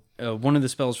so one of the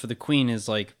spells for the queen is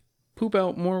like poop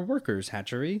out more workers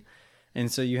hatchery. And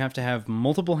so you have to have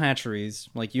multiple hatcheries.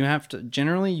 Like you have to,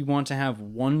 generally you want to have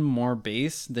one more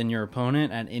base than your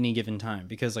opponent at any given time.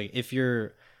 Because like if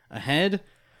you're ahead,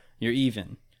 you're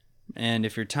even. And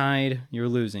if you're tied, you're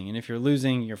losing. And if you're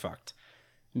losing, you're fucked.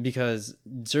 Because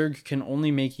Zerg can only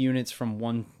make units from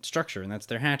one structure, and that's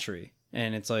their hatchery.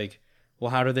 And it's like, well,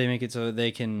 how do they make it so that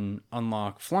they can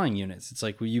unlock flying units? It's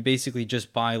like, well, you basically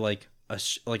just buy like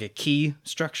a key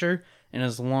structure, and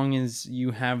as long as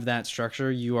you have that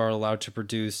structure, you are allowed to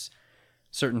produce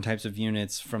certain types of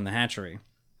units from the hatchery.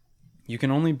 You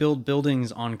can only build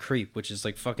buildings on creep, which is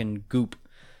like fucking goop.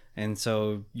 And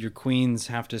so your queens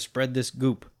have to spread this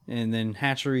goop, and then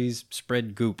hatcheries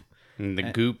spread goop. And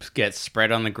the goop gets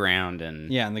spread on the ground,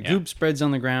 and the goop spreads on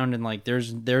the ground, and like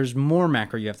there's more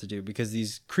macro you have to do, because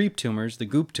these creep tumors, the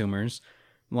goop tumors,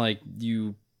 like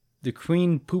the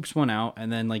queen poops one out,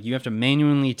 and then like you have to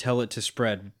manually tell it to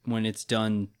spread when it's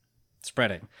done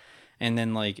spreading, and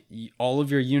then like all of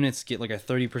your units get like a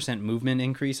 30% movement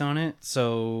increase on it.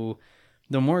 So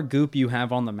the more goop you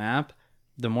have on the map,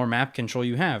 the more map control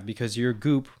you have, because your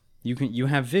goop, you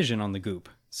have vision on the goop.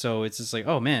 So it's just like,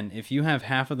 oh man, if you have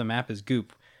half of the map as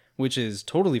goop, which is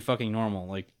totally fucking normal,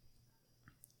 like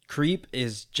creep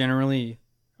is generally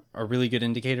a really good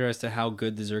indicator as to how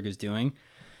good the Zerg is doing.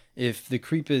 If the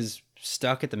creep is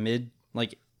stuck at the mid,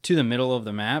 like to the middle of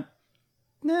the map,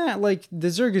 like the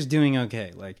Zerg is doing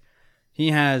okay. Like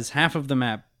he has half of the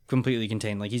map completely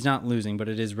contained. Like he's not losing, but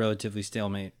it is relatively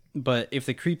stalemate. But if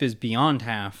the creep is beyond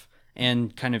half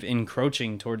and kind of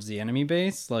encroaching towards the enemy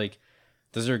base, like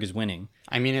the Zerg is winning.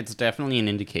 I mean, it's definitely an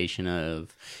indication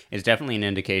of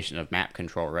map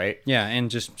control, right? Yeah,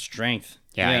 and just strength.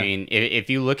 Yeah, I mean, if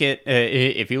you look at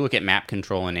map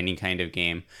control in any kind of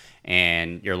game,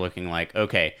 and you're looking like,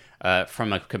 okay,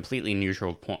 from a completely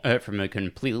neutral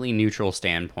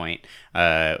standpoint,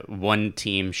 one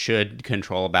team should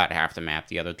control about half the map,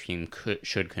 the other team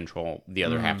should control the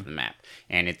other half of the map,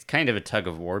 and it's kind of a tug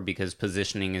of war, because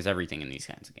positioning is everything in these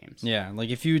kinds of games. Yeah, like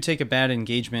if you take a bad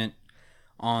engagement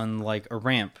on like a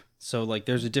ramp, so like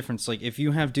there's a difference. Like if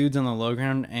you have dudes on the low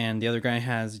ground and the other guy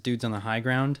has dudes on the high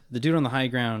ground, the dude on the high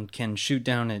ground can shoot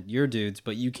down at your dudes,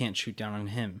 but you can't shoot down on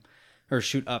him or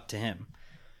shoot up to him.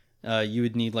 You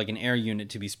would need like an air unit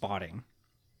to be spotting.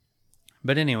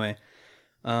 But anyway,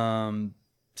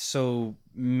 so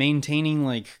maintaining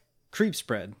like creep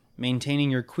spread,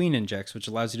 maintaining your queen injects, which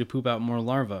allows you to poop out more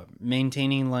larvae,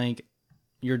 maintaining like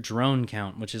your drone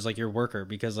count, which is like your worker,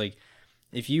 because like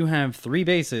if you have 3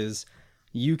 bases,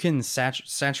 you can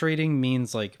saturating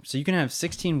means like, so you can have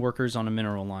 16 workers on a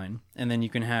mineral line, and then you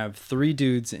can have 3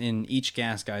 dudes in each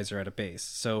gas geyser at a base.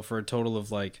 So for a total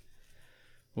of like,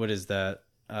 what is that?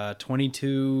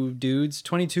 22 dudes,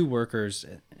 22 workers,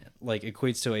 like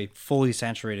equates to a fully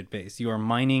saturated base. You are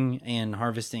mining and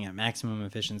harvesting at maximum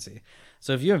efficiency.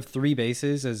 So if you have 3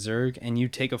 bases as Zerg and you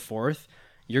take a 4th,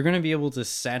 you're going to be able to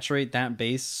saturate that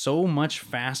base so much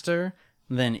faster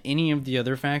than any of the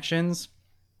other factions,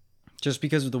 just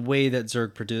because of the way that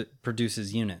Zerg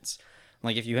produces units.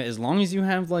 Like if you, as long as you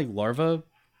have like larvae,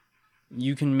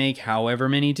 you can make however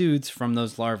many dudes from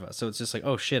those larvae. So it's just like,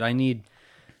 oh shit, I need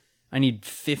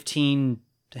 15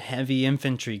 heavy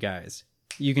infantry guys.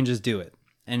 You can just do it,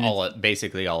 and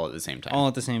basically all at the same time. All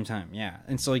at the same time, yeah.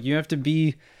 And so like you have to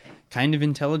be kind of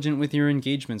intelligent with your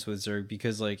engagements with Zerg,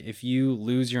 because like if you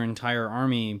lose your entire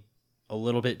army a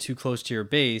little bit too close to your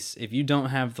base, if you don't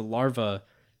have the larva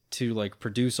to like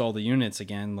produce all the units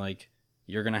again, like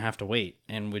you're gonna have to wait,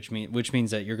 and which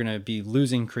means that you're gonna be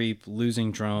losing creep,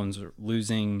 losing drones,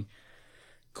 losing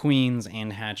queens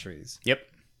and hatcheries. Yep.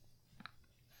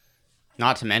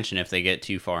 Not to mention if they get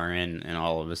too far in and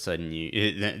all of a sudden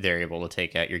they're able to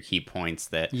take out your key points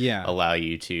that allow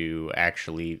you to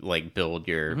actually like build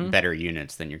your better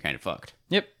units, then you're kind of fucked.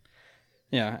 Yep.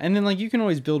 Yeah, and then like you can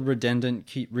always build redundant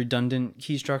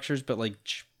key structures, but like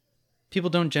people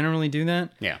don't generally do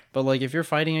that. Yeah. But like if you're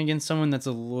fighting against someone that's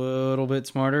a little bit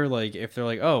smarter, like if they're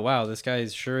like, oh wow, this guy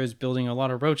sure is building a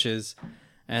lot of roaches,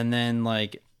 and then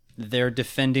like they're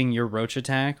defending your roach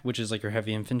attack, which is like your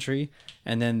heavy infantry,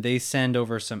 and then they send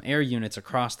over some air units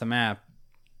across the map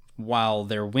while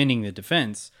they're winning the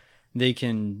defense, they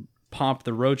can pop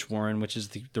the roach warren, which is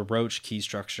the roach key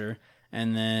structure,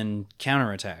 and then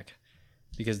counterattack.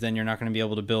 Because then you're not going to be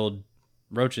able to build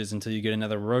roaches until you get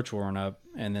another roach warren up,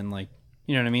 and then like,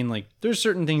 you know what I mean? Like there's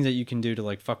certain things that you can do to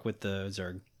like fuck with the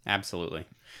Zerg. Absolutely.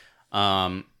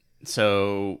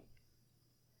 So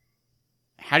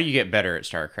how do you get better at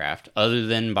StarCraft other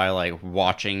than by like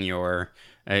watching your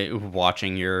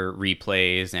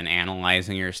replays and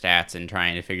analyzing your stats and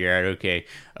trying to figure out, okay,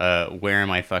 where am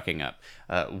I fucking up?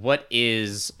 What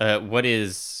is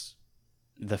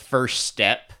the first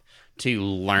step to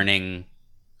learning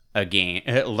a game,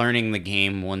 learning the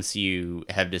game once you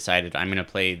have decided I'm going to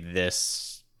play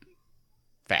this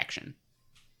faction?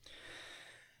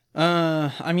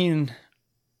 I mean,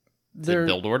 there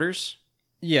build orders.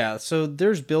 Yeah, so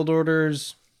there's build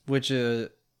orders, which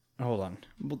hold on.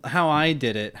 How I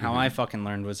did it, how I fucking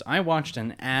learned was I watched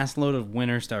an assload of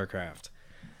Winter StarCraft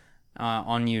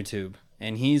on YouTube,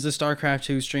 and he's a StarCraft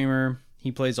 2 streamer.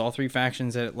 He plays all three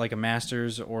factions at like a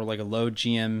Masters or like a low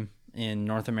GM in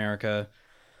North America.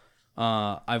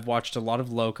 I've watched a lot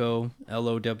of Loco,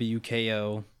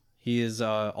 LOWKO. He is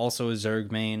also a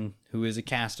Zerg main who is a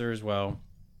caster as well.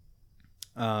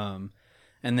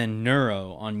 And then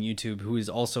Neuro on YouTube, who is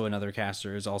also another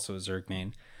caster, is also a Zerg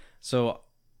main. So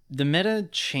the meta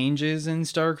changes in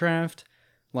StarCraft.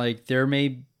 Like there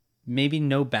maybe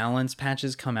no balance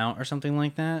patches come out or something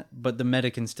like that, but the meta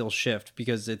can still shift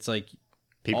because it's like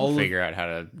people figure out how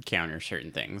to counter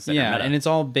certain things. Yeah, and it's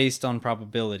all based on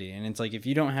probability. And it's like if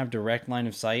you don't have direct line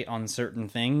of sight on certain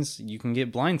things, you can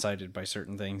get blindsided by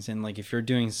certain things. And like if you're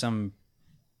doing some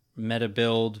meta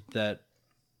build that,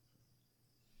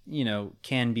 you know,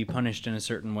 can be punished in a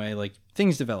certain way, like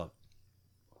things develop.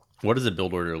 What does a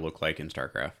build order look like in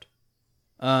StarCraft?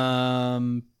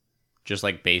 Just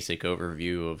like basic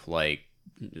overview of like,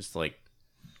 just like,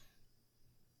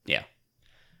 yeah.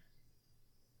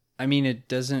 I mean, it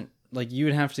doesn't, like, you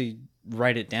would have to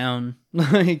write it down.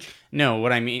 Like, no,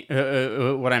 what I mean,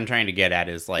 what I'm trying to get at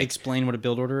is like, explain what a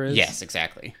build order is. Yes,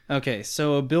 exactly. Okay,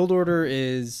 so a build order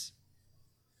is,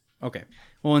 okay.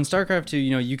 Well, in StarCraft 2,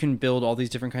 you know, you can build all these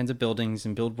different kinds of buildings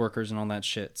and build workers and all that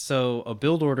shit. So a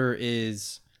build order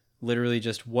is literally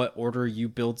just what order you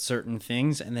build certain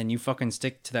things, and then you fucking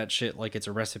stick to that shit like it's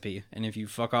a recipe. And if you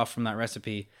fuck off from that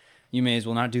recipe, you may as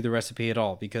well not do the recipe at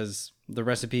all, because the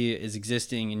recipe is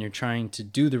existing and you're trying to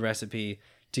do the recipe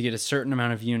to get a certain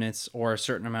amount of units or a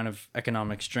certain amount of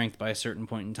economic strength by a certain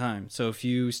point in time. So if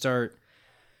you start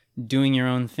doing your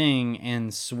own thing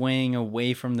and swaying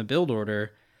away from the build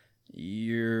order,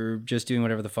 you're just doing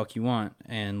whatever the fuck you want,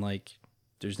 and like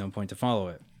there's no point to follow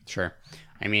it. Sure.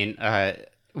 I mean,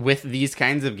 with these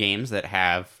kinds of games that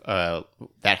have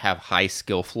high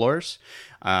skill floors,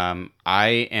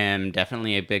 I am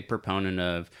definitely a big proponent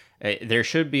of there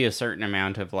should be a certain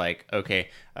amount of like, okay,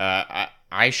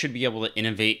 I should be able to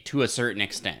innovate to a certain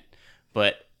extent,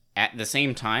 but at the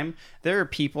same time, there are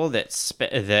people that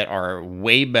that are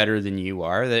way better than you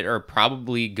are, that are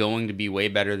probably going to be way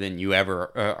better than you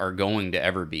ever are going to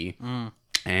ever be.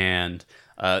 And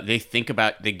they think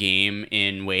about the game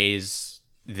in ways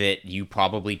that you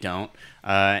probably don't.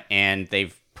 And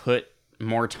they've put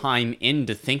more time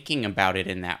into thinking about it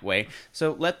in that way.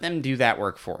 So let them do that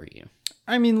work for you.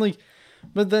 I mean, like,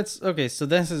 but that's okay. So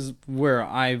this is where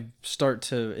I start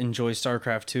to enjoy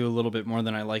StarCraft 2 a little bit more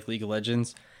than I like League of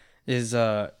Legends. Is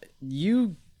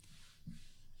you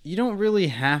don't really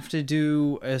have to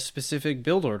do a specific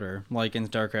build order like in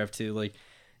StarCraft 2. Like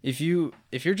if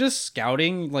you're just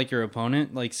scouting like your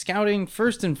opponent, like scouting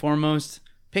first and foremost,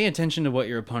 pay attention to what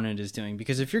your opponent is doing,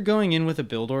 because if you're going in with a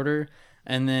build order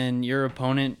and then your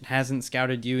opponent hasn't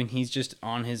scouted you and he's just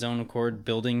on his own accord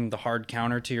building the hard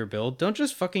counter to your build, don't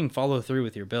just fucking follow through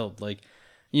with your build. Like,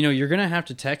 you know, you're going to have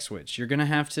to tech switch. You're going to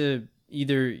have to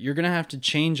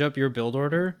change up your build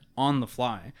order on the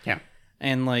fly. Yeah.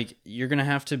 And like, you're going to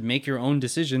have to make your own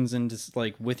decisions and just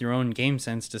like with your own game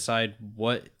sense, decide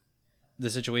what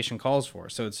the situation calls for.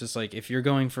 So it's just like, if you're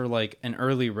going for like an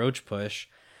early roach push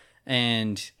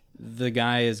and the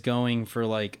guy is going for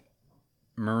like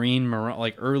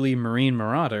early Marine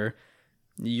Marauder,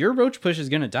 your roach push is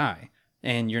going to die.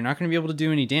 and you're not going to be able to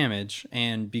do any damage.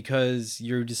 And because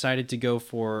you decided to go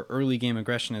for early game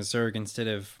aggression as Zerg instead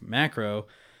of macro,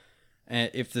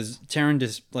 if the Terran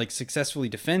successfully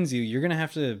defends you, you're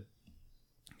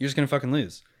just gonna fucking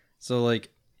lose. So like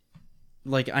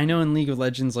I know in League of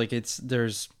Legends, like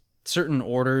there's certain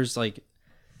orders, like,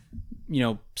 you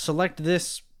know, select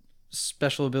this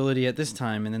special ability at this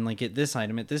time and then like get this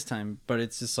item at this time, but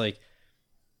it's just like,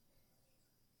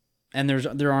 and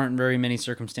there aren't very many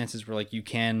circumstances where like you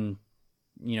can,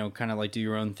 you know, kind of like do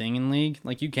your own thing in League.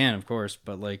 Like you can, of course,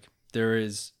 but like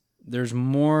there's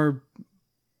more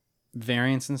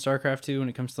variance in StarCraft 2 when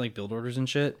it comes to like build orders and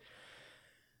shit.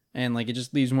 And like it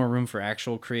just leaves more room for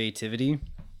actual creativity.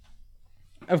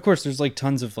 Of course, there's like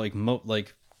tons of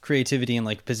like creativity and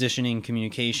like positioning,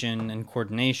 communication, and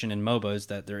coordination in MOBAs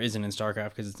that there isn't in StarCraft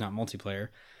because it's not multiplayer.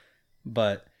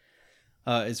 But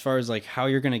as far as like how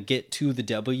you're gonna get to the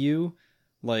W,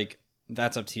 like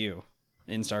that's up to you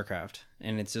in StarCraft.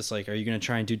 And it's just like, are you gonna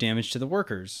try and do damage to the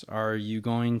workers? Are you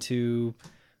going to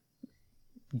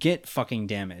get fucking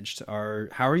damaged? Or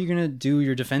how are you gonna do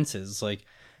your defenses? Like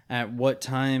at what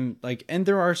time? Like, and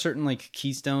there are certain like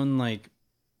keystone like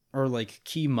or like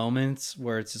key moments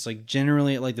where it's just like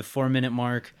generally at like the 4-minute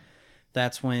mark,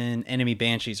 that's when enemy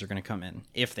banshees are going to come in,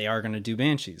 if they are going to do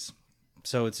banshees.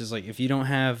 So it's just like, if you don't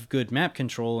have good map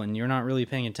control and you're not really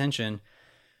paying attention,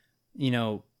 you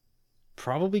know,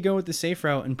 probably go with the safe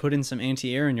route and put in some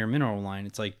anti-air in your mineral line.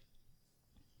 It's like,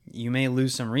 you may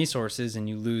lose some resources and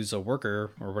you lose a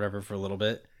worker or whatever for a little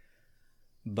bit,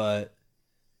 but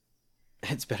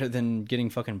it's better than getting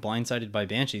fucking blindsided by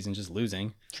banshees and just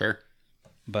losing. Sure.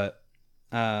 But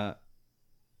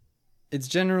it's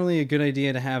generally a good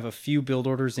idea to have a few build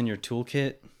orders in your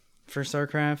toolkit for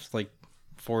StarCraft. Like,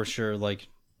 for sure, like,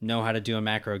 know how to do a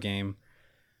macro game.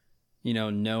 You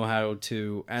know how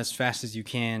to, as fast as you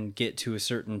can, get to a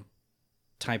certain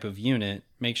type of unit.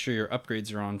 Make sure your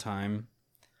upgrades are on time.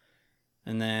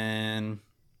 And then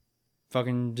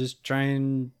fucking just try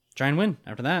and win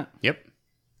after that. Yep.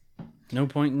 No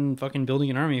point in fucking building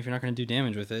an army if you're not going to do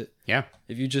damage with it. Yeah.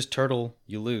 If you just turtle,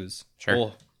 you lose. Sure.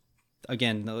 Well,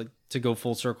 again, to go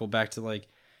full circle back to like,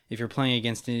 if you're playing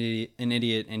against an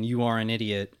idiot and you are an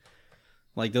idiot,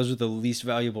 like those are the least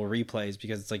valuable replays,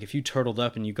 because it's like if you turtled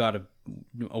up and you got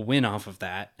a win off of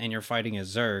that and you're fighting a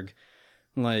Zerg,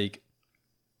 like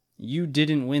you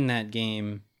didn't win that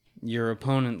game. Your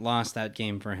opponent lost that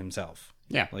game for himself.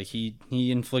 Yeah. Like he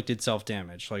inflicted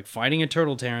self-damage. Like fighting a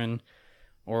Turtle Terran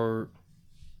or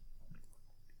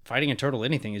fighting a turtle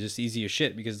anything is just easy as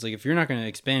shit, because it's like if you're not going to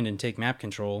expand and take map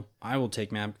control, I will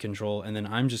take map control, and then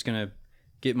I'm just going to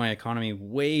get my economy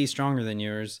way stronger than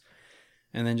yours,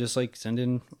 and then just like send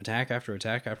in attack after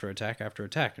attack after attack after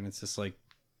attack. And it's just like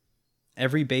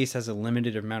every base has a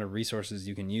limited amount of resources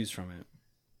you can use from it.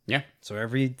 Yeah. So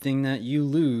everything that you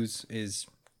lose is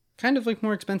kind of like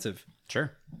more expensive.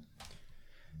 Sure.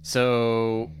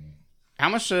 So how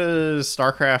much does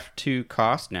StarCraft 2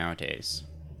 cost nowadays?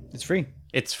 It's free.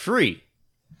 It's free.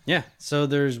 Yeah, so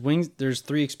there's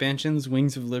 3 expansions: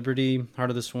 Wings of Liberty,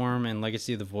 Heart of the Swarm, and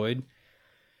Legacy of the Void.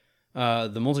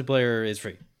 The multiplayer is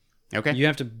free. Okay. You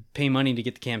have to pay money to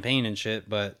get the campaign and shit,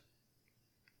 but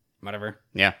whatever.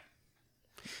 Yeah.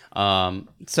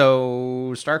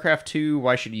 So StarCraft 2,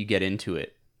 why should you get into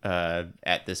it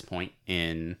at this point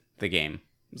in the game?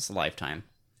 It's a lifetime.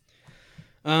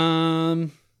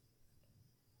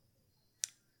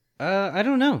 I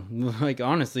don't know. Like,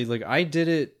 honestly, like, I did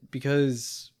it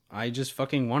because I just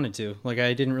fucking wanted to. Like,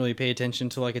 I didn't really pay attention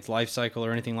to, like, its life cycle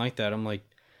or anything like that. I'm like,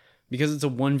 because it's a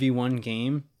 1v1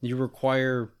 game, you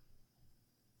require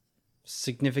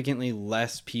significantly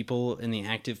less people in the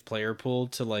active player pool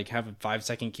to, like, have a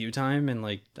 5-second queue time. And,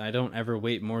 like, I don't ever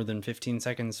wait more than 15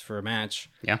 seconds for a match.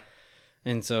 Yeah.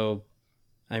 And so,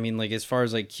 I mean, like, as far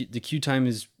as, like, the queue time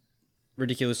is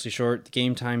ridiculously short. The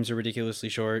game times are ridiculously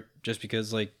short just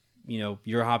because, like, you know,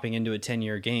 you're hopping into a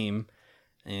 10-year game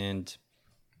and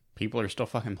people are still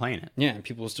fucking playing it. Yeah,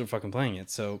 people are still fucking playing it.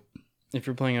 So if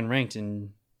you're playing unranked and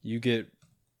you get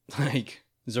like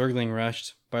Zergling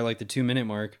rushed by like the 2-minute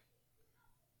mark,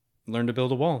 learn to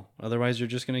build a wall. Otherwise you're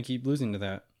just going to keep losing to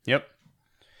that. Yep.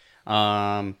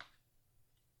 Yeah,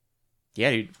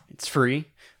 dude, it's free.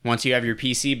 Once you have your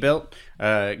PC built,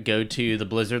 go to the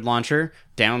Blizzard launcher,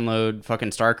 download fucking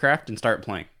StarCraft, and start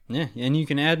playing. Yeah, and you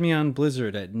can add me on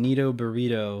Blizzard at Nito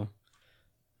Burrito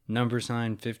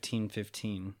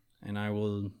 #1515, and I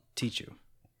will teach you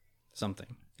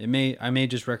something. I may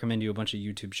just recommend you a bunch of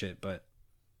YouTube shit, but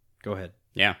go ahead.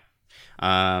 Yeah.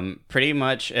 Pretty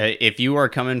much, if you are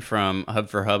coming from Hub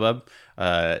for Hubbub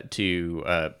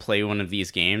to play one of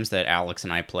these games that Alex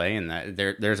and I play, and that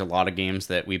there's a lot of games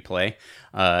that we play,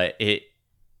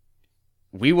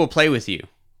 we will play with you.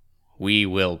 We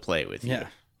will play with you. Yeah.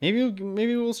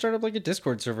 Maybe we'll start up like a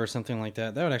Discord server or something like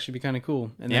that. That would actually be kind of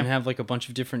cool. And then have like a bunch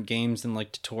of different games and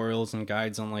like tutorials and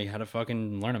guides on like how to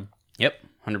fucking learn them. Yep,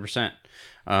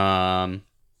 100%.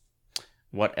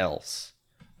 What else?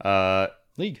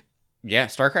 League. Yeah,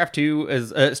 StarCraft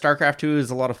 2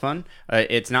 is a lot of fun.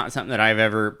 It's not something that I've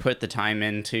ever put the time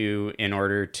into in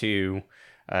order to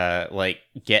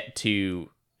get to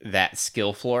that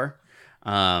skill floor.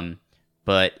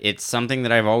 But it's something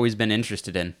that I've always been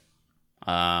interested in.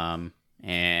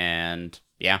 And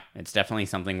yeah, it's definitely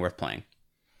something worth playing.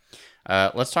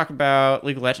 Let's talk about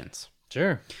League of Legends.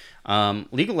 Sure.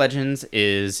 League of Legends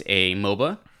is a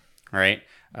MOBA, right?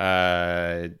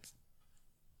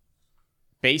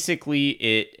 Basically,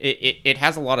 it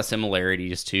has a lot of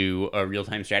similarities to a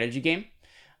real-time strategy game.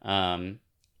 And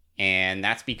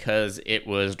that's because it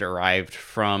was derived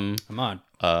from a mod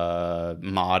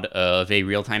of a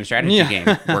real-time strategy game,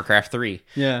 Warcraft 3.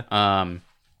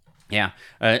 Yeah.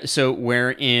 So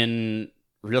where in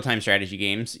real-time strategy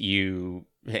games,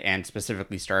 and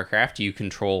specifically StarCraft, you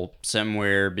control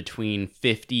somewhere between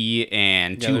 50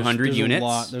 and 200 there's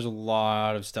units. There's a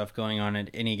lot of stuff going on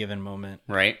at any given moment.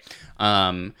 Right.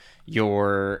 The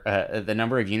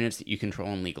number of units that you control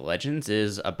in League of Legends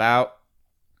is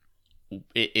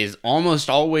almost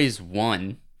always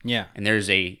one. Yeah. And there's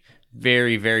a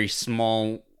very, very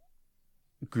small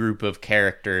group of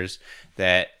characters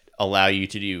that allow you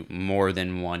to do more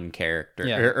than one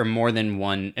character or more than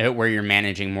one, where you're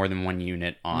managing more than one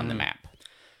unit on the map.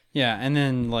 Yeah, and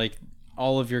then like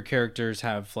all of your characters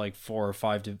have like 4 or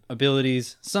 5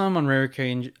 abilities. Some on rare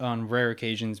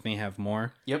occasions may have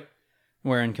more. Yep.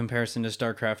 Where in comparison to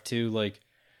StarCraft 2, like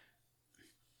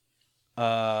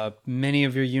many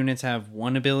of your units have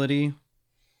 1 ability.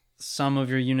 Some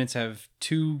of your units have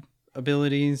 2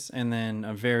 abilities, and then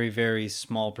a very, very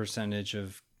small percentage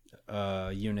of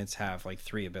units have like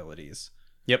 3 abilities.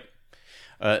 Yep.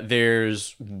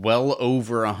 There's well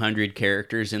over 100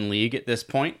 characters in League at this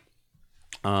point.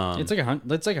 It's like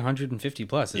 150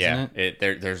 plus, isn't it?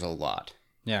 There's a lot.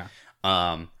 Yeah.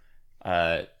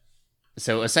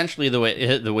 So essentially, the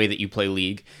way that you play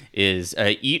League is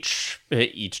each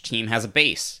team has a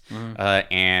base,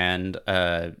 and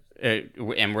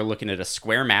we're looking at a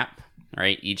square map.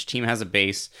 Right, each team has a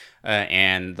base,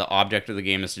 and the object of the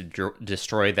game is to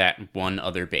destroy that one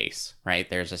other base. Right,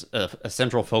 there's a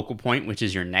central focal point, which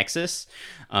is your nexus,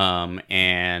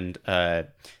 and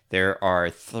there are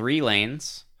 3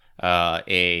 lanes.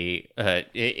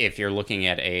 If you're looking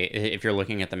at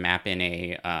the map in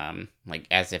a like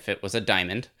as if it was a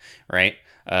diamond, right?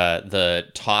 The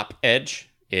top edge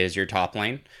is your top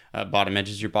lane, bottom edge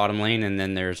is your bottom lane, and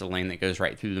then there's a lane that goes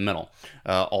right through the middle.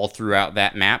 All throughout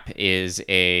that map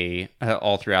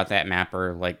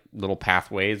are like little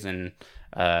pathways, and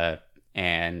one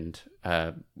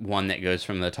that goes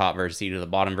from the top vertice to the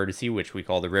bottom vertice, which we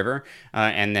call the river,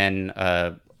 and then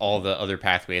all the other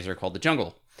pathways are called the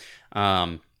jungle.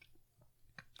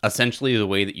 Essentially, the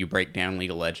way that you break down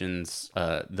League of Legends,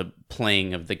 the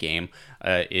playing of the game,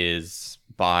 is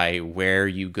by where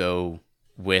you go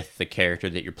with the character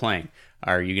that you're playing.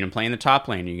 Are you going to play in the top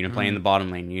lane? Are you going to play in the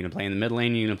bottom lane? Are you going to play in the mid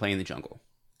lane? Are you going to play in the jungle?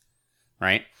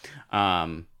 Right?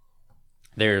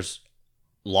 There's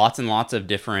lots and lots of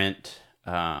different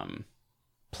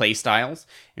play styles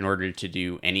in order to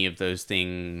do any of those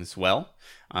things well.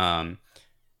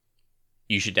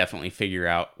 You should definitely figure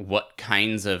out what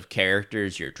kinds of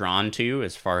characters you're drawn to,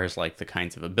 as far as like the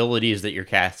kinds of abilities that you're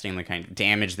casting, the kind of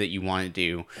damage that you want to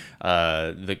do,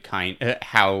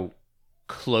 how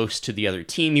close to the other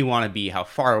team you want to be, how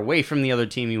far away from the other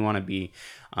team you want to be,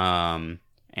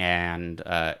 and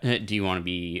do you want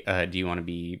to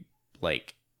be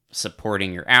like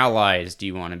supporting your allies? Do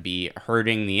you want to be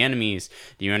hurting the enemies?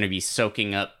 Do you want to be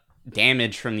soaking up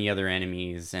damage from the other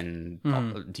enemies? And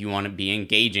do you want to be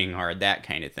engaging hard? That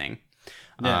kind of thing.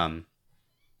 Yeah.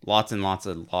 Lots and lots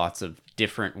of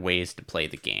different ways to play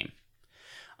the game.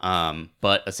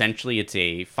 But essentially it's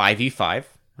a 5v5,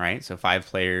 right? So 5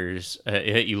 players,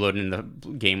 you load in the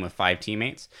game with 5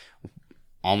 teammates.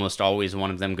 Almost always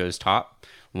one of them goes top.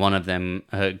 One of them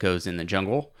goes in the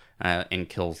jungle and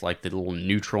kills like the little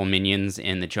neutral minions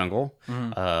in the jungle.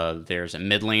 There's a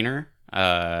mid laner.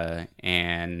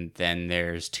 And then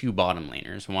there's 2 bottom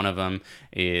laners. One of them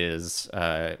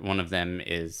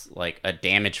is like a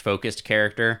damage focused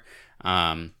character.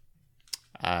 And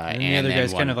the other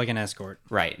guy's kind of like an escort.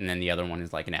 Right. And then the other one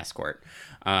is like an escort.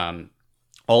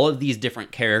 all of these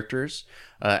different characters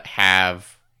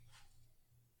have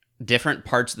different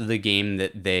parts of the game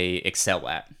that they excel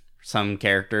at. Some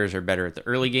characters are better at the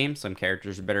early game. Some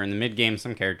characters are better in the mid game.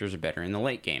 Some characters are better in the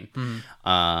late game.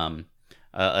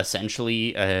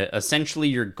 Essentially,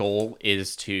 your goal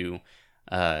is to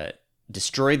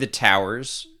destroy the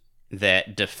towers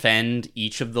that defend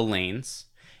each of the lanes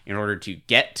in order to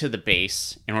get to the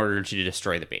base, in order to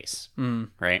destroy the base.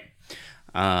 Right?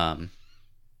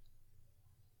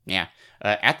 Yeah.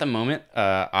 At the moment,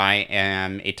 I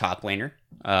am a top laner.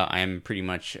 I am pretty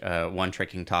much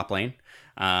one-tricking top lane.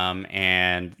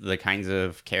 And the kinds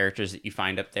of characters that you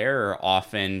find up there are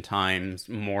oftentimes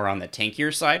more on the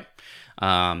tankier side.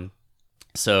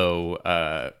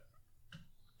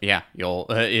 Yeah, you'll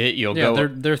go.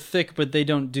 They're thick, but they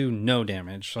don't do no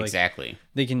damage. Like, exactly.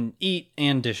 They can eat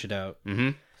and dish it out.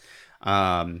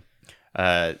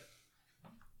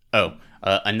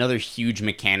 Another huge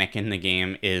mechanic in the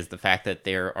game is the fact that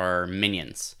there are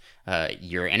minions.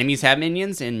 Your enemies have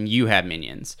minions, and you have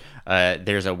minions.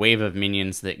 There's a wave of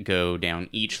minions that go down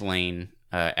each lane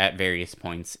at various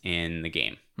points in the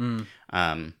game.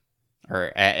 I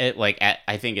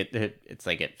think it's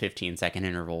like at 15-second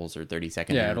intervals or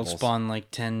 30-second intervals. It'll spawn like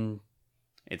 10.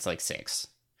 It's like 6.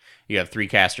 You have 3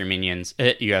 caster minions.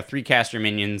 You have 3 caster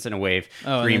minions in a wave,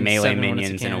 3 melee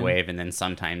minions in a wave, and then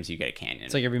sometimes you get a cannon.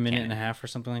 It's like every minute and a half or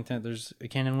something like that. There's a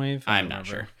cannon wave. I'm not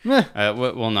sure.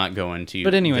 We'll not go into.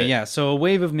 But anyway, so a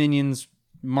wave of minions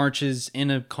marches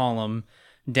in a column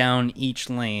down each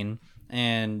lane,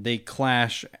 and they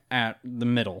clash at the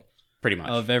middle. Pretty much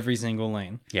of every single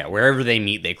lane. Yeah, wherever they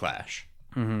meet, they clash.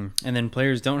 And then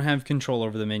players don't have control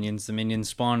over the minions. The minions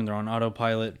spawn and they're on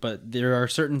autopilot, but there are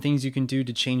certain things you can do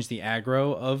to change the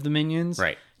aggro of the minions.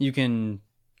 Right. You can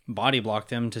body block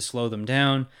them to slow them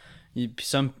down.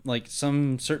 Some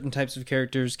certain types of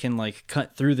characters can like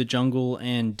cut through the jungle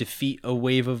and defeat a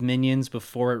wave of minions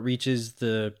before it reaches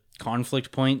the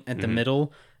conflict point at the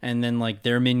middle, and then like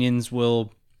their minions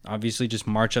will obviously just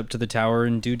march up to the tower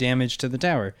and do damage to the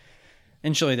tower.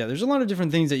 And show you that there's a lot of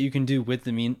different things that you can do with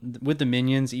the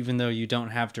minions, even though you don't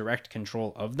have direct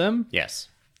control of them. Yes.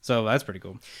 So that's pretty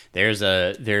cool. There is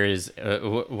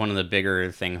one of the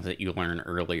bigger things that you learn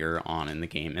earlier on in the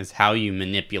game is how you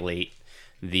manipulate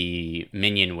the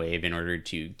minion wave in order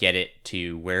to get it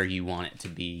to where you want it to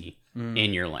be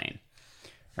in your lane,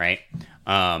 right?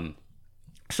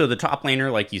 So the top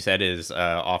laner, like you said, is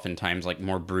oftentimes like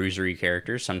more bruisery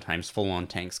characters. Sometimes full-on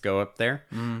tanks go up there.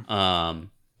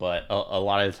 But a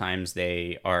lot of times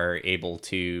they are able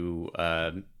to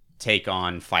take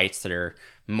on fights that are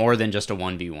more than just a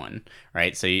 1v1,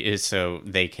 right? So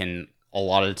they can, a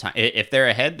lot of the time, if they're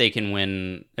ahead, they can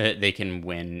win. They can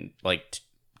win like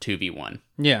 2v1.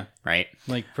 Yeah. Right.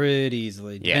 Like pretty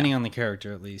easily, depending on the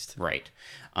character at least. Right.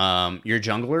 Your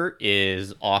jungler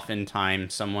is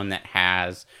oftentimes someone that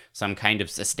has some kind of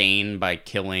sustain by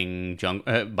killing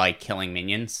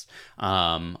minions,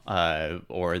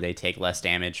 or they take less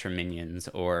damage from minions,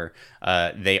 or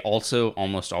they also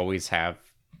almost always have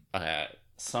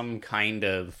some kind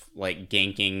of like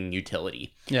ganking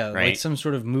utility. Yeah, right? Like some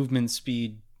sort of movement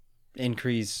speed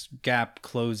increase, gap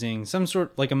closing, some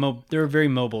sort like they're very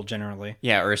mobile generally.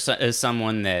 Yeah, or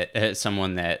someone that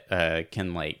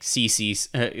can like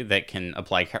CC that can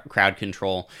apply crowd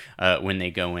control when they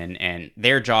go in, and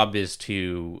their job is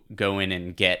to go in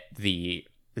and get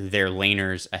their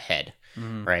laners ahead,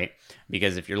 right?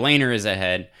 Because if your laner is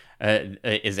ahead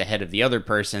of the other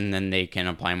person, then they can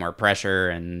apply more pressure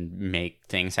and make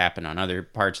things happen on other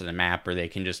parts of the map, or they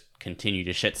can just continue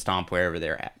to shit stomp wherever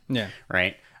they're at. Yeah.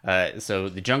 Right. So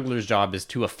the jungler's job is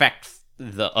to affect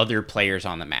the other players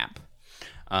on the map.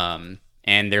 And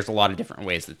there's a lot of different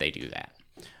ways that they do that.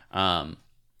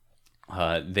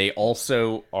 They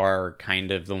also are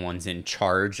kind of the ones in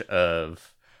charge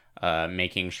of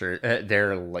making sure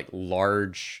they're like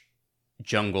large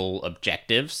jungle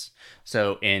objectives.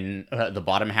 So in the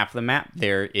bottom half of the map,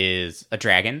 there is a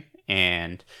dragon,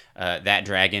 and that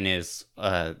dragon is...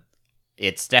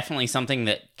 it's definitely something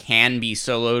that can be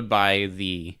soloed by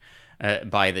the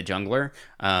jungler,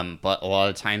 but a lot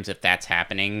of times if that's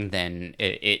happening, then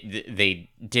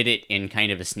they did it in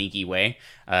kind of a sneaky way.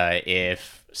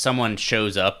 If someone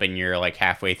shows up and you're like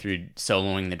halfway through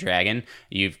soloing the dragon,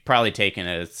 you've probably taken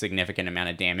a significant amount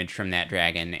of damage from that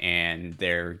dragon, and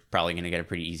they're probably going to get a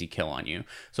pretty easy kill on you.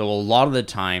 So a lot of the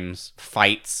times,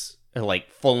 fights,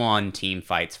 like full-on team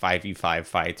fights, 5v5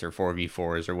 fights or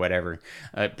 4v4s or whatever,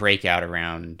 break out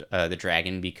around the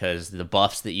dragon, because the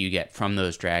buffs that you get from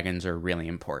those dragons are really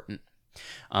important.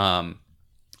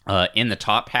 In the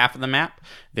top half of the map,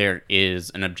 there is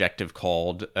an objective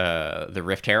called the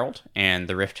Rift Herald, and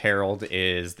the Rift Herald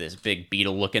is this big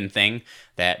beetle-looking thing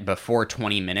that before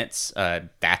 20 minutes,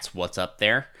 that's what's up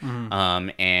there.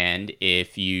 And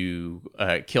if you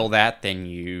kill that, then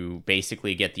you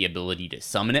basically get the ability to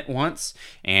summon it once,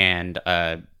 and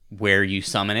where you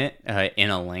summon it in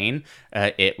a lane,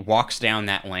 it walks down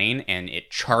that lane and it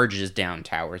charges down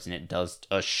towers, and it does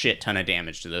a shit ton of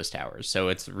damage to those towers. So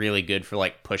it's really good for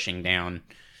like pushing down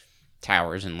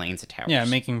towers and lanes of towers. Yeah,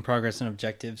 making progress on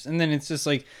objectives. And then it's just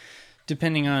like,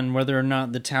 depending on whether or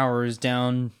not the tower is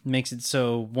down, makes it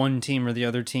so one team or the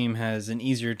other team has an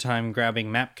easier time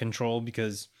grabbing map control,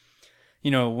 because,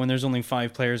 you know, when there's only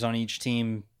 5 players on each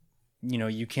team, you know,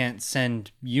 you can't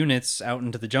send units out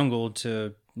into the jungle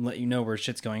to let you know where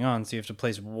shit's going on, so you have to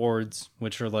place wards,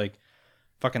 which are like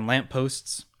fucking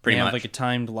lampposts. Pretty they have much. like a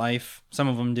timed life. Some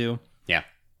of them do. Yeah.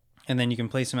 And then you can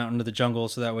place them out into the jungle,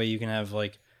 so that way you can have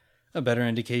like a better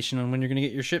indication on when you're going to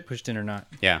get your shit pushed in or not.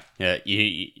 Yeah.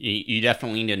 You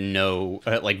definitely need to know,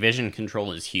 like, vision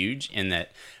control is huge in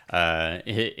that,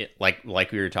 like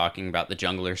we were talking about, the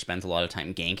jungler spends a lot of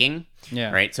time ganking.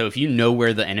 Yeah. Right. So if you know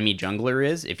where the enemy jungler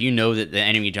is, if you know that the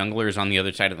enemy jungler is on the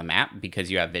other side of the map because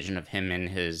you have vision of him in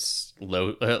his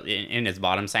in his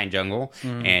bottom side jungle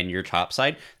and your top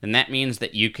side, then that means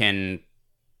that you can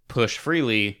push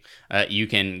freely. You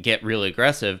can get really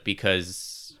aggressive because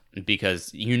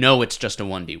you know it's just a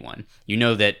 1v1. You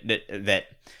know that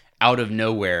out of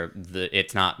nowhere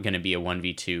it's not going to be a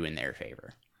 1v2 in their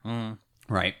favor.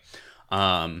 Right.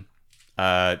 Then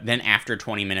after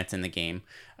 20 minutes in the game,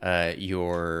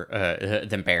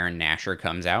 the Baron Nashor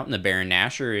comes out, and the Baron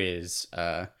Nashor is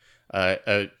a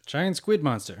Giant squid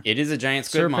monster. it is a giant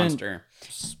squid Serpent monster.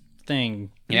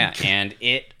 Thing. Yeah, and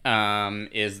it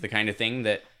is the kind of thing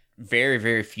that very,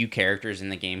 very few characters in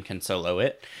the game can solo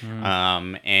it.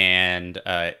 And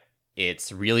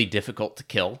it's really difficult to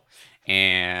kill.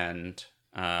 And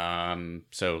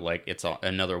so, like, it's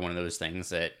another one of those things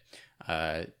that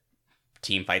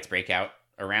team fights break out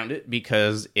around it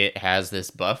because it has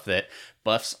this buff that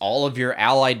buffs all of your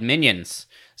allied minions.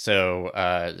 So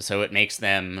it makes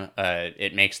them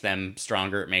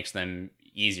stronger. It makes them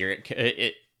easier.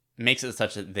 It makes it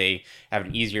such that they have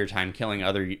an easier time killing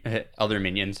other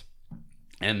minions,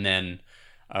 and then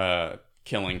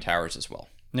killing towers as well.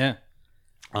 Yeah.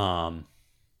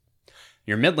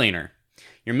 Your mid laner.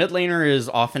 Your mid laner is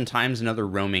oftentimes another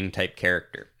roaming type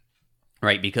character,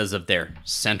 right? Because of their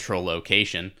central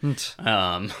location.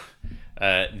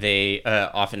 They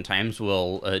oftentimes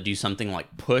will do something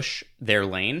like push their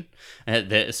lane,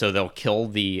 so they'll kill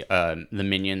the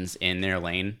minions in their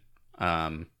lane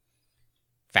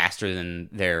faster than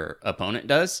their opponent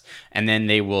does, and then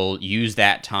they will use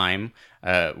that time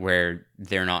where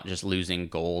they're not just losing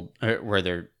gold, where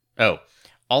they're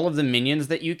all of the minions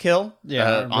that you kill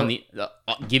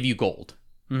give you gold.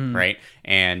 Right,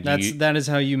 and that is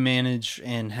how you manage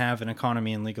and have an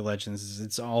economy in League of Legends.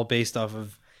 It's all based off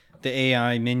of the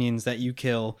AI minions that you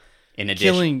kill. In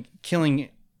addition, killing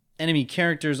enemy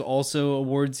characters also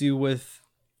awards you with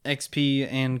XP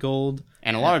and gold.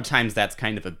 And a lot of times that's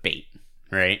kind of a bait,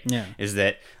 right? Yeah. Is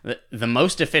that the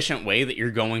most efficient way that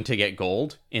you're going to get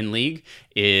gold in League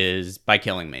is by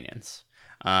killing minions.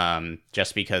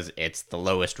 Just because it's the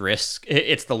lowest risk.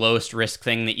 It's the lowest risk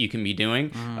thing that you can be doing.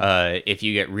 If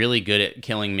you get really good at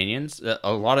killing minions,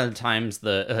 a lot of the times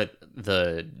the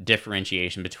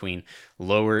differentiation between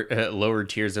lower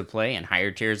tiers of play and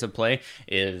higher tiers of play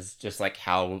is just like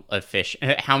how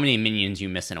many minions you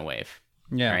miss in a wave.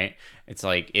 Yeah. Right. It's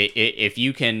like if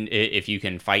you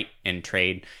can fight and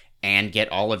trade and get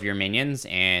all of your minions,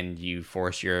 and you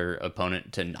force your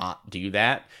opponent to not do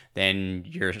that, then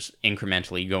you're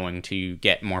incrementally going to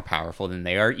get more powerful than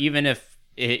they are, even if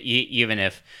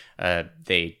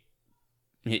they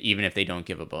don't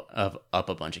give up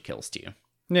a bunch of kills to you.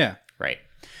 Yeah. Right.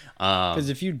 Because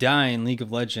if you die in League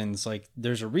of Legends, like,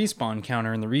 there's a respawn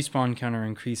counter, and the respawn counter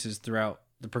increases throughout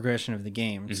the progression of the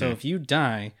game. Mm-hmm. So if you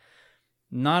die,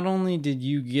 not only did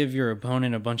you give your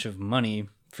opponent a bunch of money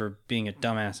for being a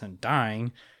dumbass and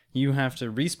dying, you have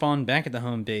to respawn back at the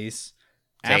home base.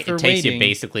 After it takes waiting, you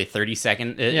basically 30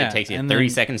 seconds. It takes you 30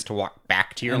 seconds to walk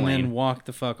back to your lane. And then walk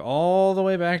the fuck all the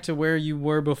way back to where you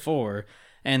were before.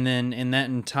 And then in that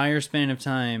entire span of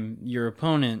time, your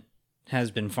opponent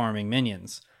has been farming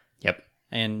minions. Yep.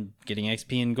 And getting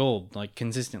XP and gold, like,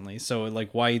 consistently. So it,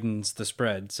 like, widens the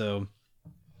spread. So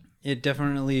it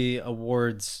definitely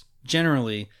awards,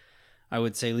 generally, I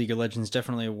would say League of Legends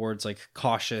definitely awards, like,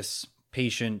 cautious,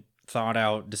 patient, thought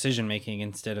out decision making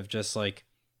instead of just, like,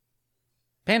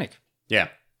 panic. Yeah,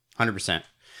 100%.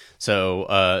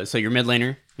 So your mid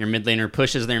laner Your mid laner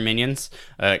pushes their minions,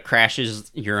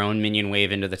 crashes your own minion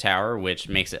wave into the tower, which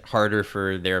makes it harder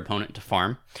for their opponent to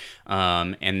farm.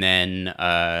 And then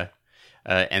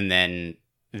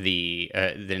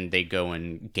they go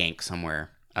and gank somewhere,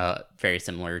 very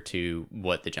similar to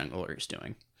what the jungler is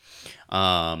doing.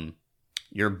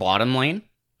 Your bottom lane,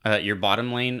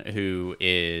 who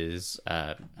is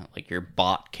like your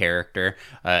bot character,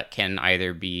 can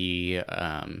either be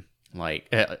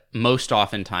most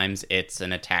oftentimes it's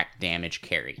an attack damage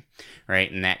carry,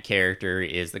 right? And that character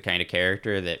is the kind of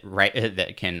character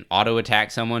that can auto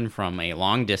attack someone from a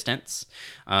long distance,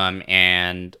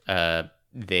 and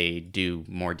they do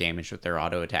more damage with their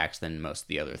auto attacks than most of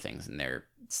the other things in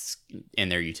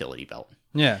their utility belt.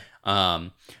 Yeah.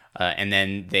 And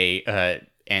then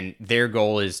and their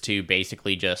goal is to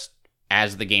basically just,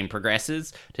 as the game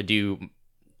progresses, to do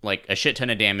like a shit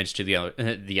ton of damage to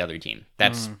the other team.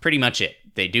 That's pretty much it.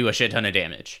 They do a shit ton of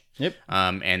damage. Yep.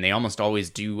 And they almost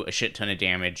always do a shit ton of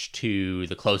damage to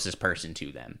the closest person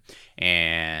to them.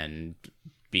 And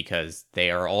because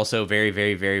they are also very,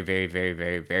 very, very, very, very,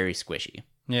 very, very squishy.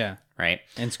 Yeah. Right?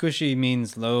 And squishy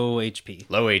means low HP.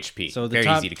 Low HP. So the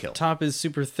very easy to kill. Top is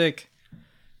super thick.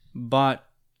 Bot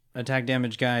attack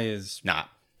damage guy is not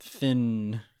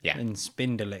thin and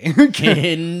spindly.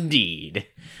 Indeed.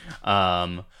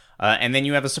 And then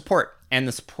you have a support. And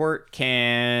the support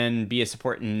can be a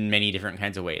support in many different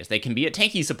kinds of ways. They can be a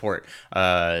tanky support.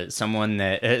 Someone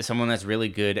that's really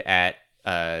good at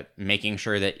making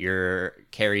sure that your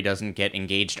carry doesn't get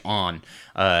engaged on.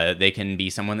 They can be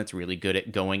someone that's really good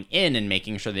at going in and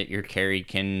making sure that your carry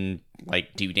can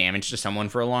do damage to someone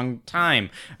for a long time.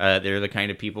 They're the kind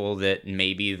of people that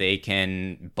maybe they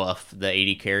can buff the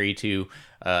AD carry to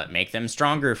make them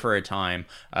stronger for a time,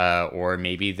 or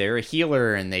maybe they're a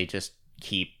healer and they just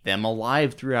keep them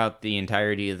alive throughout the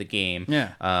entirety of the game.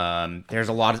 Yeah. There's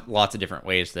lots of different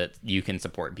ways that you can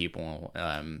support people.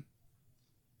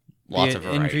 Lots of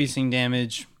variety. Increasing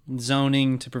damage,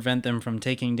 zoning to prevent them from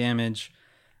taking damage,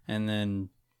 and then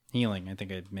healing. I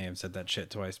think I may have said that shit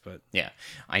twice, but yeah,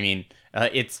 I mean,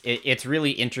 it's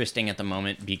really interesting at the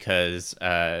moment because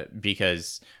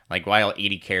while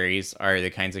AD carries are the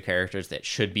kinds of characters that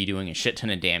should be doing a shit ton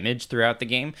of damage throughout the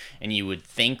game, and you would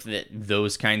think that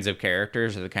those kinds of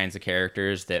characters are the kinds of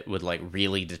characters that would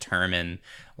really determine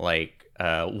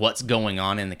what's going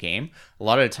on in the game. A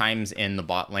lot of times in the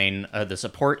bot lane, the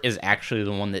support is actually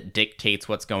the one that dictates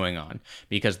what's going on,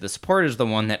 because the support is the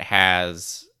one that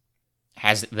has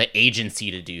the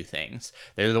agency to do things.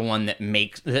 They're the one that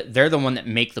make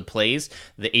the plays.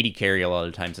 The AD carry a lot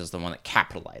of times is the one that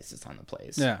capitalizes on the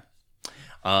plays. Yeah.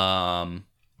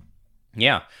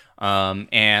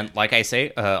 And like I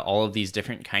say, all of these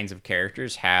different kinds of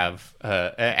characters have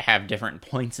different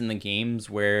points in the games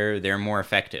where they're more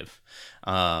effective.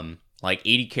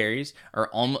 AD carries are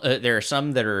there are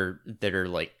some that are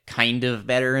kind of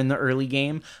better in the early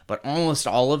game, but almost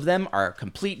all of them are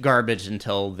complete garbage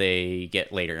until it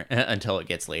gets later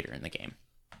in the game.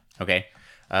 Okay.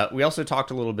 We also talked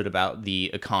a little bit about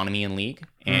the economy in League,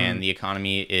 and the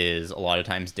economy is a lot of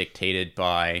times dictated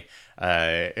by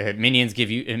minions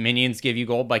give you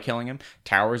gold by killing them.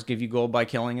 Towers give you gold by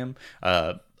killing them.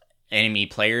 Enemy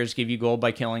players give you gold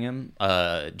by killing them.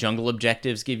 Jungle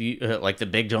objectives give you, the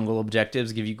big jungle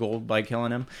objectives give you gold by killing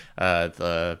them.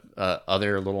 The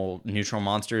other little neutral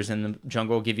monsters in the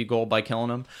jungle give you gold by killing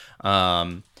them.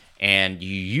 And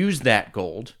you use that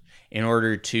gold in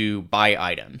order to buy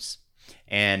items.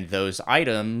 And those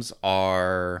items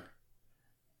are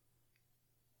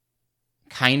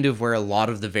kind of where a lot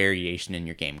of the variation in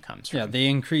your game comes from. Yeah, they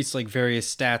increase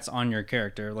various stats on your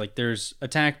character. There's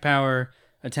attack power,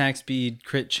 attack speed,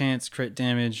 crit chance, crit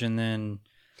damage, and then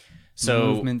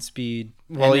movement speed.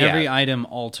 Well, and every item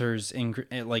alters,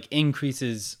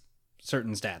 increases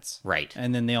certain stats. Right.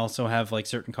 And then they also have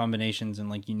certain combinations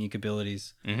and unique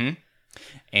abilities. Mm-hmm.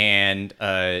 And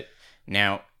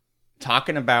now,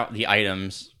 talking about the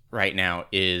items right now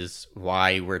is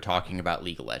why we're talking about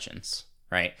League of Legends,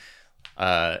 right?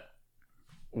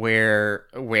 Where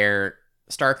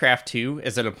StarCraft 2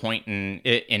 is at a point in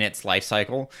its life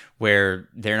cycle where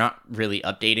they're not really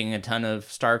updating a ton of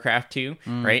StarCraft 2,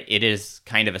 right? It is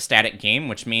kind of a static game,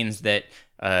 which means that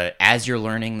as you're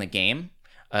learning the game,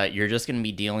 you're just going to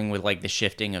be dealing with the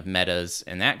shifting of metas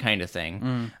and that kind of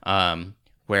thing.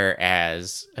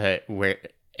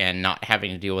 And not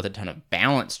having to deal with a ton of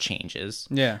balance changes.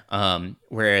 Yeah.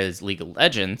 Whereas League of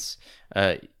Legends,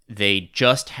 they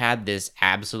just had this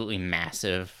absolutely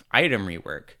massive item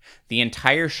rework. The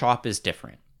entire shop is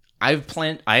different. I've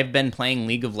been playing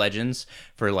League of Legends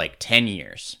for 10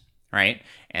 years, right?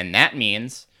 And that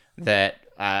means that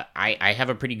I have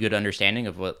a pretty good understanding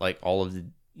of what like all of the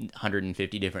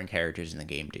 150 different characters in the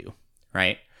game do,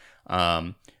 right?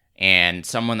 And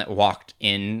someone that walked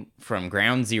in from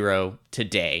ground zero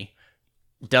today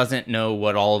doesn't know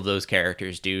what all of those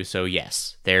characters do. So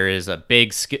yes, there is a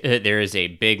big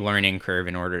learning curve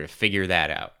in order to figure that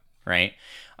out, right?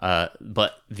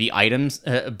 But the items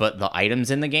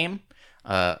in the game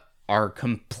are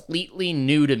completely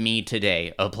new to me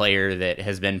today, a player that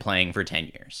has been playing for 10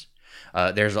 years.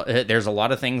 There's a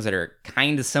lot of things that are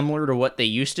kind of similar to what they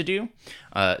used to do,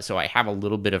 so I have a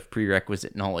little bit of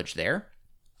prerequisite knowledge there.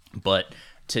 But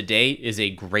today is a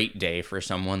great day for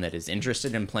someone that is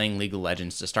interested in playing League of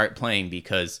Legends to start playing,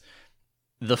 because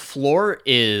the floor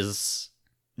is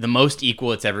the most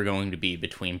equal it's ever going to be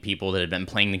between people that have been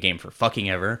playing the game for fucking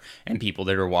ever and people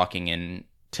that are walking in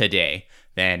today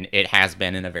than it has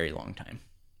been in a very long time.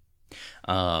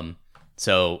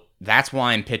 So that's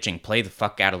why I'm pitching play the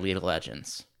fuck out of League of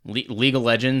Legends. League of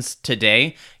Legends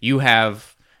today, you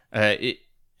have the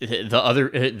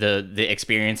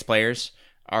experienced players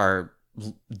are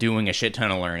doing a shit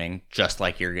ton of learning, just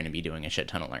like you're going to be doing a shit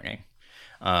ton of learning.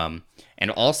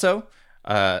 And also,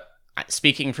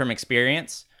 speaking from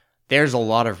experience, there's a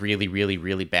lot of really, really,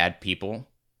 really bad people,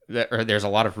 there's a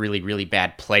lot of really, really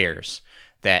bad players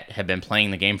that have been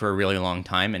playing the game for a really long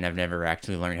time and have never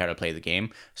actually learned how to play the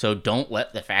game. So don't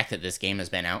let the fact that this game has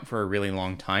been out for a really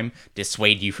long time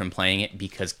dissuade you from playing it,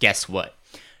 because guess what?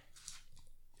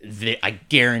 I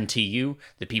guarantee you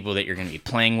the people that you're going to be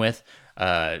playing with,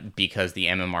 because the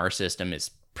MMR system is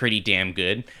pretty damn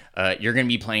good, you're going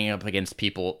to be playing up against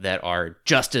people that are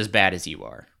just as bad as you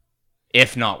are,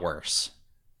 if not worse.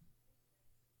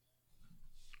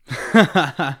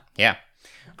 Yeah.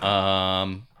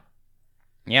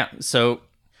 Yeah, so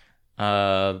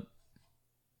But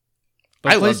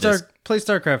I love this. Play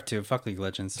StarCraft 2. Fuck League of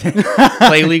Legends.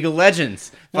 Play League of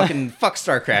Legends. Fucking fuck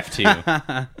StarCraft 2.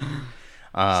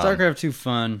 StarCraft 2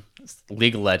 fun.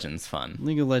 League of Legends fun.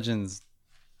 League of Legends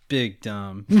big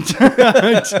dumb.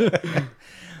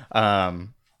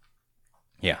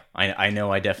 Yeah, I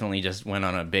know I definitely just went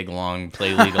on a big long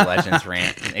play League of Legends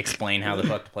rant and explain how the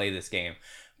fuck to play this game.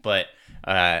 But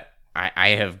I've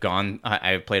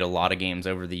played a lot of games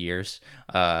over the years.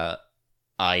 I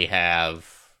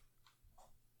have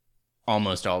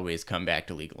almost always come back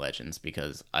to League of Legends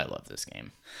because I love this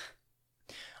game.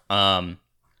 I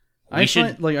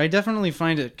definitely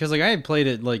find it, because like I had played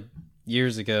it like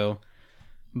years ago,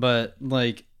 but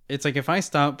like it's like if I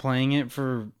stop playing it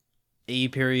for a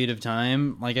period of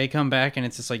time, like I come back and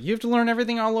it's just like you have to learn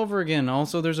everything all over again.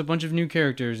 Also, there's a bunch of new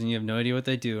characters and you have no idea what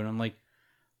they do, and I'm like,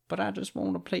 but I just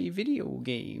want to play video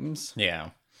games.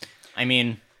 Yeah. I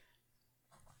mean,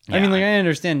 I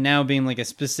understand now being like a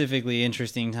specifically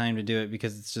interesting time to do it,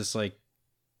 because it's just like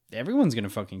everyone's gonna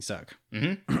fucking suck.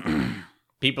 Mm-hmm.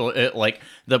 People like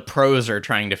the pros are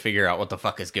trying to figure out what the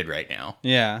fuck is good right now.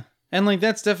 Yeah, and like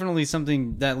that's definitely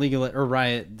something that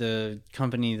Riot, the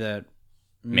company that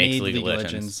made League of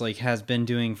Legends, like has been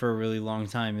doing for a really long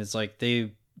time. It's like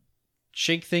they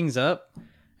shake things up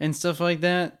and stuff like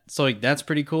that. So like that's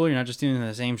pretty cool. You're not just doing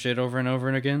the same shit over and over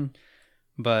and again.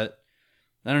 But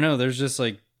I don't know, there's just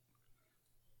like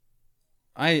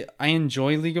I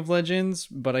enjoy League of Legends,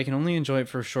 but I can only enjoy it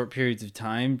for short periods of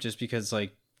time, just because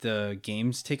like the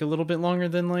games take a little bit longer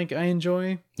than like I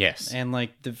enjoy. Yes. And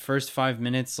like the first 5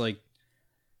 minutes like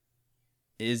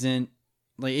isn't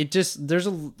like, it just, I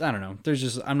don't know,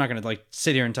 I'm not gonna like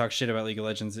sit here and talk shit about League of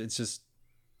Legends. It's just,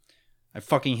 I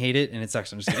fucking hate it and it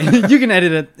sucks. I'm just kidding. You can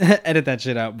edit that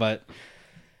shit out, but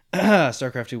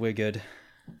StarCraft 2 way good.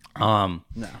 No.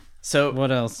 So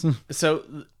what else?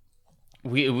 So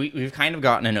we've kind of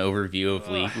gotten an overview of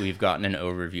League. We've gotten an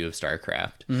overview of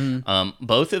StarCraft. Mm-hmm.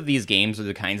 Both of these games are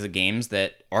the kinds of games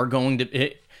that are going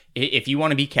to, if you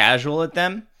want to be casual at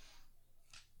them,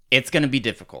 it's going to be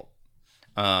difficult.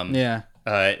 Yeah.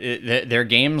 They're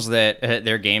games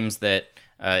that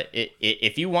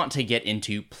if you want to get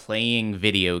into playing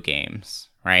video games,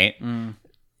 right?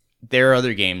 There are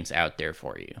other games out there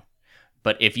for you.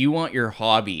 But if you want your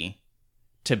hobby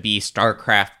to be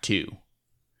StarCraft 2,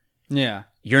 yeah,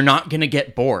 you're not going to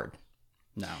get bored.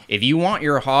 No. If you want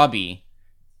your hobby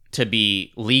to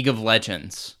be League of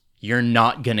Legends, you're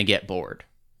not going to get bored.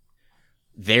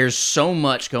 There's so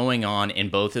much going on in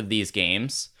both of these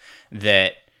games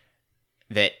that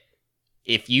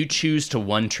if you choose to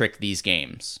one-trick these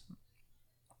games,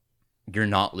 you're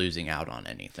not losing out on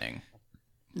anything.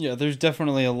 Yeah, there's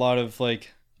definitely a lot of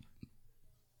like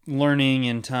learning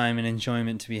and time and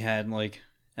enjoyment to be had like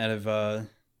out of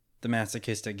the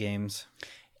masochistic games,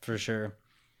 for sure.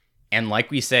 And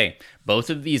like we say, both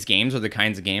of these games are the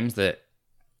kinds of games that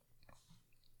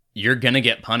you're going to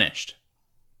get punished.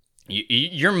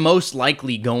 You're most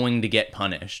likely going to get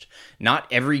punished. Not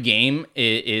every game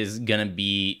is going to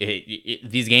be...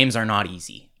 these games are not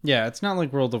easy. Yeah, it's not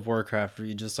like World of Warcraft where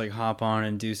you just like hop on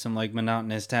and do some like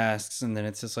monotonous tasks and then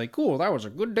it's just like, cool, that was a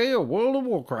good day of World of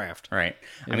Warcraft. Right.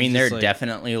 It I mean, was there are just, like-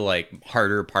 definitely like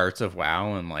harder parts of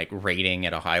WoW and like raiding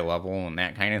at a high level and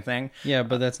that kind of thing. Yeah,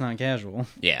 but that's not casual.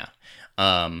 Yeah.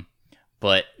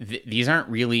 But these aren't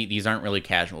really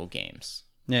casual games.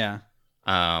 Yeah.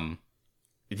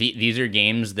 These are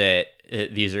games that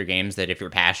if you're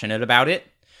passionate about it,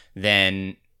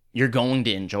 then you're going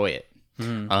to enjoy it.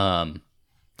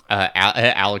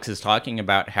 Alex is talking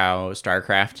about how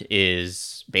StarCraft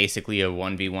is basically a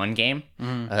 1v1 game.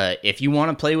 If you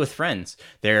want to play with friends,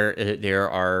 there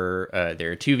are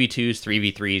 2v2s,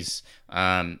 3v3s.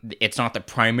 It's not the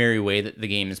primary way that the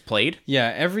game is played.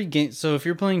 Yeah, every game. So if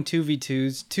you're playing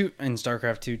 2v2s, in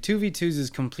StarCraft 2, 2v2s is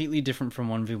completely different from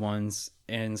 1v1s,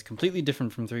 and it's completely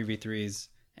different from 3v3s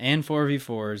and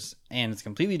 4v4s, and it's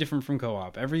completely different from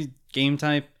co-op. Every game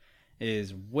type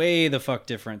is way the fuck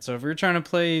different. So if you're trying to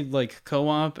play like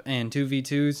co-op and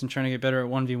 2v2s and trying to get better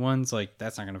at 1v1s, like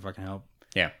that's not gonna fucking help.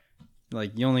 Yeah.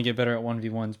 Like you only get better at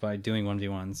 1v1s by doing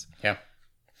 1v1s. Yeah.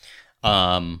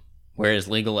 Whereas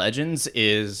League of Legends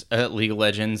is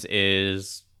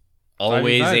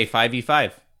always 5v5. a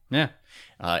 5v5. Yeah.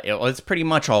 It's pretty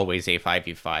much always a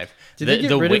 5v5. Did they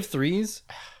get rid of threes?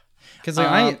 Because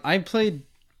like, I played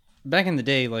back in the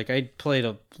day. Like I played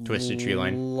a Twisted Tree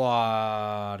Line.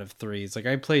 lot of threes. Like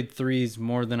I played threes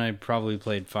more than I probably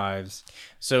played fives.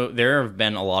 So there have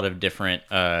been a lot of different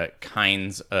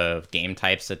kinds of game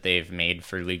types that they've made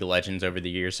for League of Legends over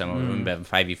the years. Some of them have been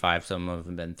 5v5, some of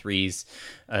them have been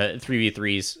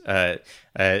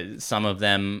 3v3s. Some of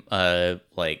them,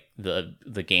 like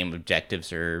the game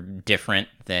objectives are different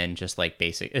than just like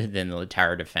basic than the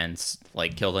tower defense,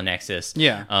 like kill the Nexus.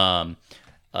 Yeah.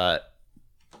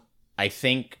 I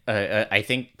think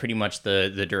pretty much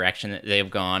the direction that they've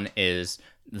gone is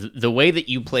the way that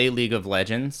you play League of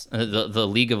Legends. The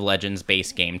League of Legends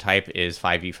base game type is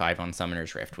 5v5 on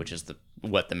Summoner's Rift, which is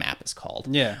what the map is called.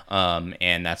 Yeah.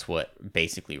 And that's what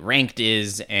basically ranked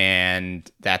is, and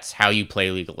that's how you play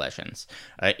League of Legends.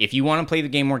 If you want to play the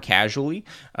game more casually,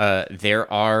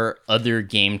 there are other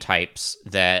game types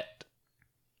that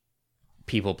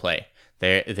people play.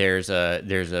 There's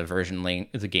a version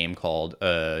of the game called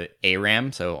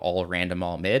ARAM, so all random,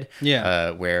 all mid. Yeah.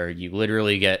 Where you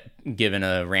literally get given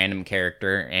a random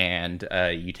character and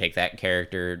you take that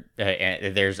character.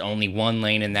 And there's only one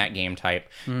lane in that game type,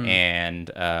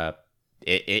 and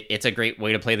it's a great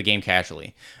way to play the game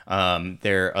casually.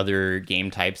 There are other game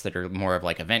types that are more of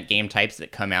like event game types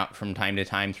that come out from time to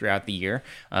time throughout the year.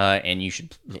 And you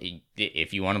should,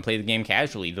 if you want to play the game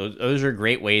casually, those are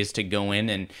great ways to go in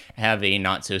and have a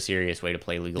not so serious way to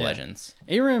play League of Legends.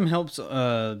 ARAM helps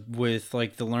with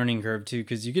like the learning curve too,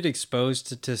 because you get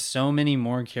exposed to so many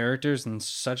more characters in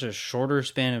such a shorter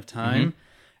span of time.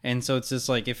 And so it's just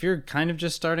like, if you're kind of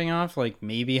just starting off, like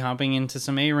maybe hopping into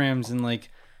some ARAMs and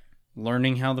like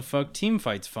learning how the fuck team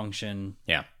fights function.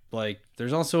 Yeah. Like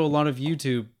there's also a lot of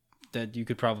YouTube that you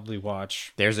could probably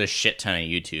watch. There's a shit ton of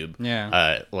YouTube.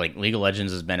 Yeah. Like League of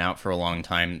Legends has been out for a long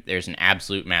time. There's an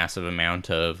absolute massive amount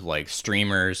of like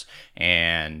streamers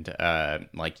and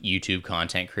like YouTube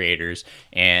content creators,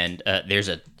 and there's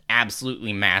a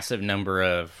absolutely massive number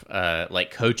of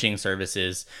like coaching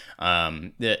services.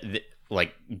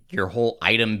 Like your whole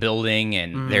item building,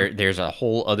 and there's a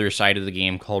whole other side of the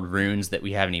game called runes that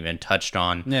we haven't even touched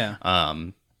on. Yeah.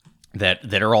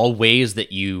 That are all ways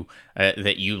that you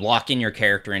lock in your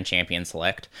character in champion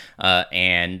select,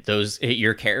 and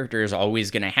your character is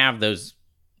always going to have those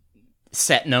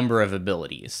set number of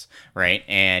abilities, right?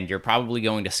 And you're probably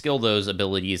going to skill those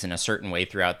abilities in a certain way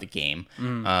throughout the game.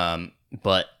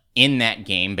 But in that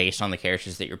game, based on the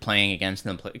characters that you're playing against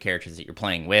and the characters that you're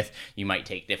playing with, you might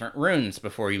take different runes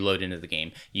before you load into the game.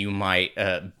 You might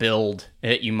build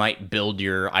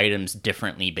your items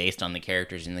differently based on the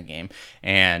characters in the game.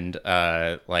 And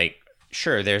like,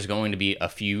 sure, there's going to be a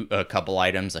few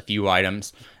items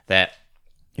that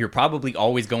you're probably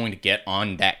always going to get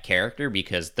on that character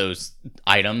because those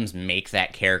items make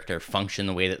that character function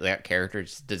the way that character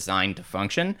is designed to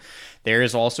function. There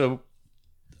is also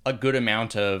a good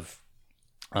amount of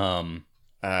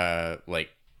like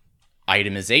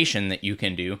itemization that you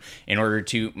can do in order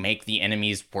to make the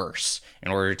enemies worse,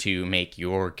 in order to make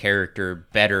your character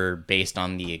better based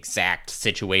on the exact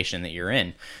situation that you're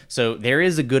in. So there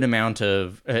is a good amount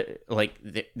of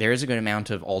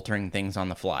altering things on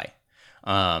the fly.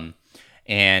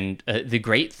 And the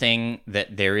great thing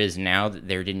that there is now that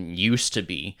there didn't used to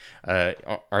be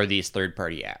are these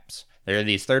third-party apps. There are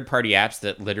these third-party apps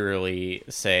that literally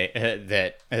say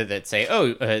that say,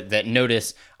 that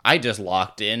notice I just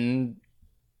locked in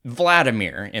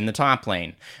Vladimir in the top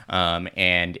lane,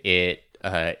 and it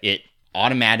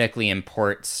automatically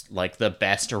imports like the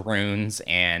best runes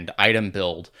and item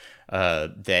build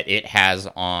that it has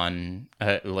on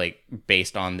like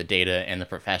based on the data and the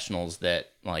professionals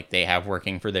that like they have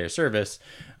working for their service.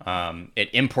 It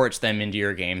imports them into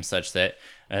your game such that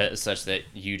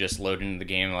you just load into the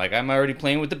game like, I'm already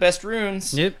playing with the best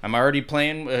runes. Yep. I'm already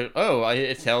playing.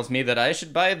 It tells me that I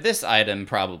should buy this item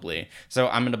probably, so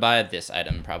I'm gonna buy this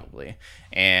item probably.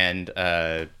 And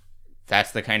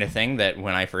that's the kind of thing that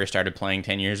when I first started playing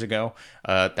 10 years ago,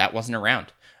 that wasn't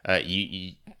around.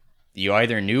 You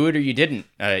either knew it or you didn't.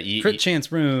 Crit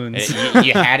chance runes.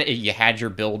 You had your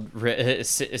build.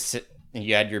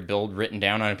 You had your build written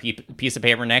down on a piece of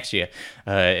paper next to you,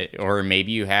 or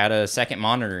maybe you had a second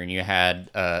monitor and you had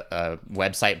a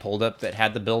website pulled up that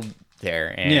had the build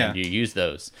there, and you used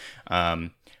those.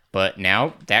 But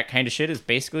now that kind of shit is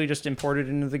basically just imported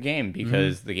into the game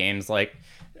because the game's like,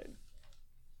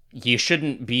 you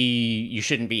shouldn't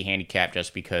be handicapped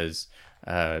just because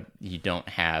you don't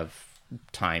have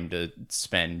time to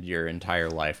spend your entire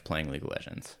life playing League of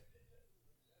Legends.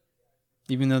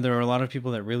 Even though there are a lot of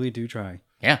people that really do try.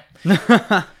 Yeah.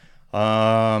 That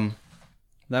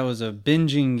was a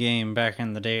binging game back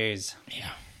in the days.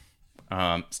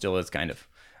 Yeah. Still is kind of.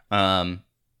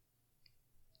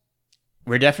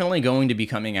 We're definitely going to be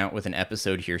coming out with an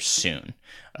episode here soon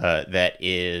that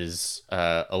is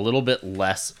a little bit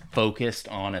less focused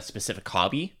on a specific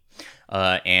hobby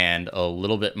and a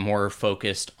little bit more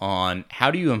focused on how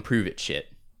do you improve it shit.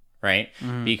 Right?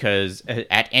 Because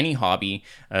at any hobby,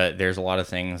 there's a lot of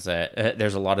things that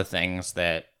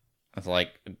like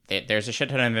there's a shit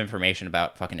ton of information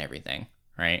about fucking everything,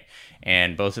 right?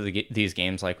 And both of these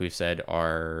games, like we've said,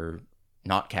 are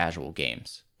not casual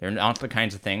games. They're not the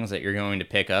kinds of things that you're going to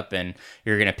pick up and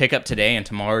you're going to pick up today and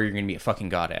tomorrow you're going to be a fucking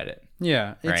god at it.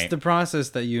 Yeah, it's right? the process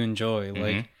that you enjoy.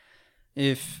 Like,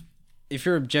 if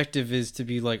your objective is to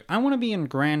be like, I want to be in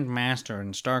Grandmaster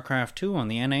in StarCraft 2 on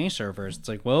the NA servers, it's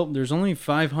like, well, there's only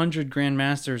 500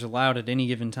 Grandmasters allowed at any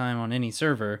given time on any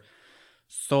server.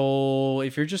 So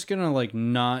if you're just going to like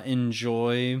not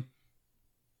enjoy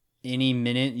any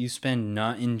minute you spend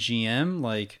not in GM,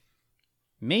 like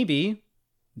maybe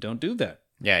don't do that.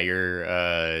 Yeah,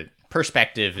 your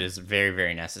perspective is very,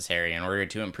 very necessary in order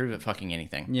to improve at fucking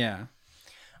anything. Yeah.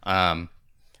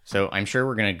 So I'm sure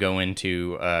we're going to go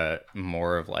into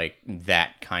more of like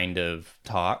that kind of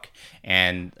talk,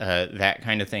 and that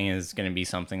kind of thing is going to be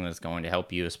something that's going to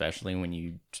help you, especially when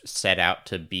you set out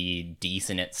to be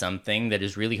decent at something that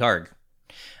is really hard.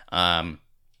 How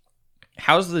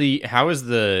is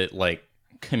the like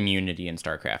community in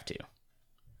StarCraft 2?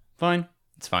 Fine.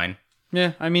 It's fine.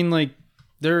 Yeah, I mean, like,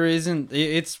 there isn't...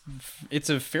 It's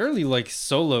a fairly, like,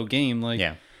 solo game. Like,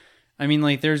 yeah. I mean,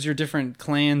 like, there's your different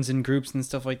clans and groups and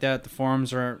stuff like that. The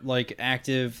forums are, like,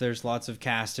 active. There's lots of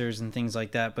casters and things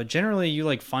like that. But generally, you,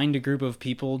 like, find a group of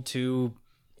people to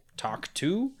talk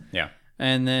to. Yeah.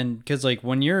 And then, because, like,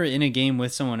 when you're in a game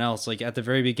with someone else, like, at the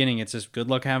very beginning, it's just good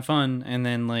luck, have fun. And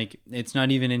then, like, it's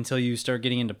not even until you start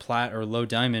getting into plat or low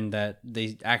diamond that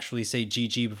they actually say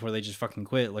GG before they just fucking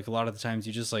quit. Like, a lot of the times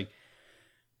you just, like,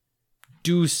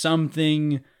 do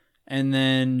something, and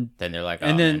then they're like,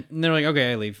 and then they're like,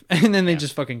 okay, I leave. And then they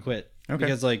just fucking quit. Okay.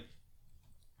 Because, like,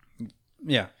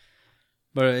 yeah.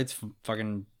 But it's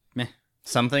fucking meh.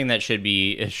 Something that should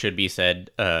be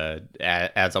said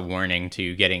as a warning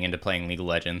to getting into playing League of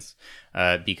Legends,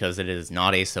 because it is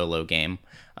not a solo game,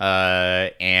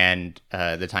 and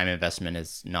the time investment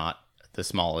is not the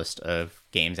smallest of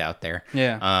games out there.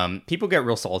 Yeah. People get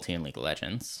real salty in League of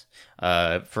Legends.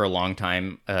 For a long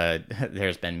time,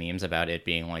 there's been memes about it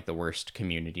being like the worst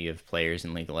community of players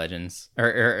in League of Legends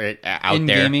or out in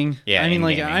there. Gaming. Yeah, I mean,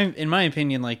 like, gaming. in my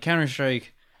opinion, like,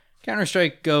 Counter-Strike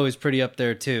Go is pretty up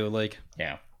there too. Like,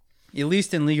 Yeah. at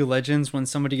least in League of Legends, when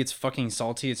somebody gets fucking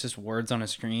salty, it's just words on a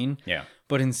screen. Yeah.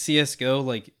 But in CS:GO,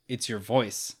 like, it's your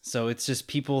voice. So it's just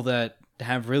people that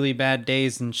have really bad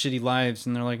days and shitty lives,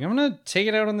 and they're like, I'm gonna take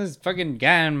it out on this fucking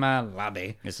guy in my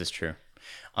lobby. This is true.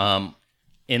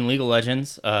 In League of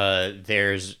Legends,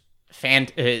 they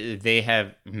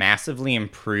have massively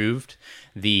improved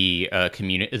the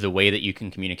the way that you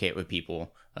can communicate with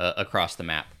people across the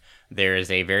map. there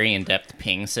is a very in-depth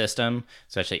ping system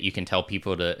such that you can tell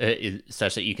people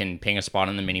such that you can ping a spot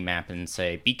on the mini map and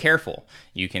say, be careful.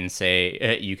 You can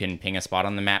say, you can ping a spot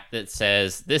on the map that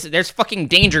says, there's fucking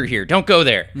danger here. Don't go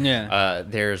there. Yeah.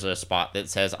 There's a spot that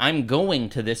says, I'm going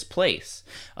to this place.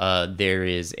 There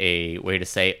is a way to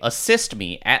say, assist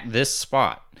me at this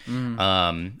spot.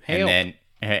 And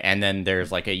then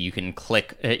there's like you can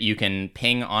click, you can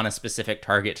ping on a specific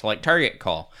target to like target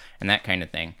call and that kind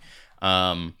of thing.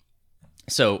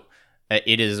 So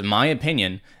it is my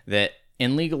opinion that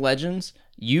in League of Legends,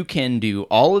 you can do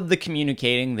all of the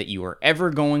communicating that you are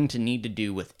ever going to need to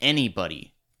do with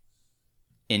anybody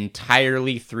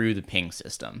entirely through the ping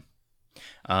system.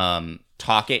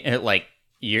 Talking like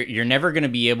you're never going to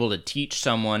be able to teach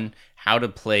someone how to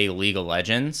play League of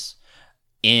Legends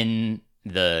in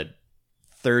the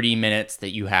 30 minutes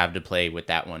that you have to play with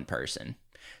that one person.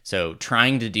 So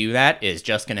trying to do that is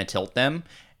just going to tilt them,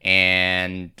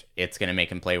 and it's going to make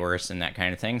them play worse and that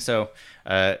kind of thing. So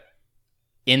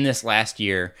in this last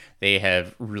year, they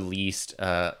have released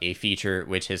a feature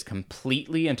which has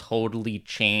completely and totally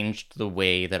changed the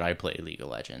way that I play League of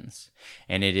Legends.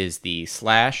 And it is the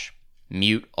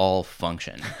 /mute all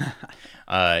function.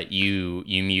 You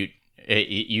mute.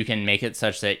 You can make it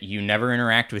such that you never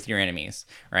interact with your enemies,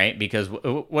 right? Because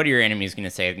what are your enemies going to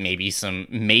say? Maybe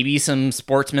some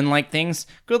sportsman-like things.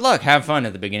 Good luck, have fun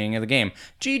at the beginning of the game.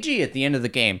 GG at the end of the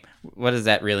game. What does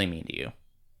that really mean to you,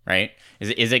 right?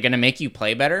 Is it going to make you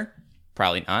play better?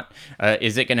 Probably not.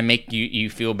 Is it going to make you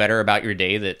feel better about your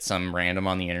day that some random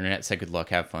on the internet said good luck,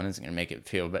 have fun? Is it going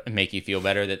to make you feel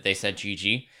better that they said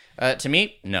GG? To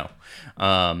me, no.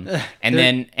 And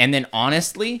then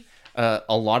honestly.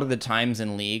 A lot of the times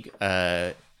in League,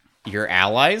 your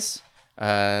allies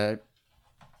can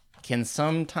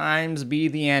sometimes be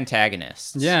the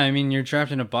antagonists. Yeah, I mean, you're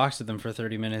trapped in a box with them for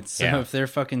 30 minutes. So Yeah. if they're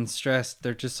fucking stressed,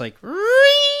 they're just like...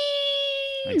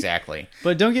 Exactly.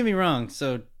 But don't get me wrong.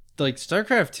 So, like,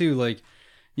 StarCraft 2, like,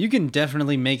 you can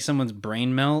definitely make someone's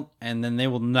brain melt, and then they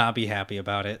will not be happy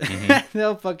about it. Mm-hmm.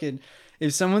 They'll fucking...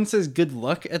 If someone says good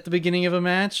luck at the beginning of a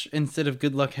match instead of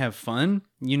good luck, have fun,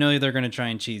 you know they're going to try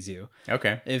and cheese you.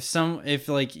 Okay. If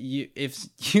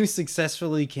you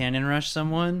successfully cannon rush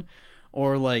someone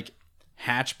or like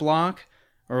hatch block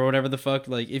or whatever the fuck,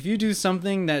 like if you do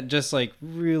something that just like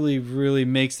really, really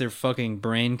makes their fucking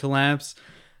brain collapse,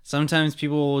 sometimes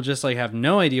people will just like have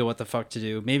no idea what the fuck to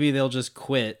do. Maybe they'll just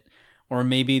quit, or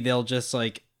maybe they'll just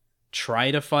like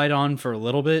try to fight on for a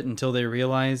little bit until they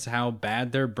realize how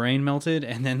bad their brain melted,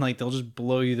 and then like they'll just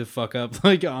blow you the fuck up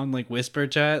like on like whisper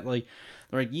chat, like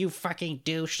they're like, you fucking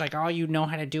douche, like all you know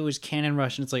how to do is cannon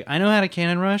rush. And it's like, I know how to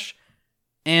cannon rush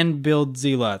and build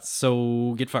zealots,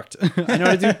 so get fucked. I know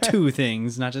how to do two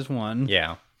things, not just one.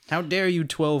 Yeah. How dare you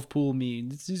 12 pool me?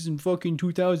 This isn't fucking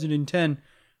 2010.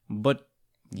 But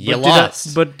You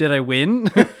lost. But did I win?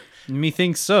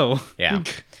 Methinks so. Yeah.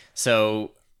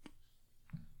 So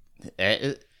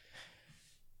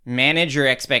manage your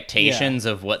expectations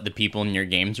of what the people in your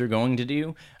games are going to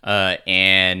do,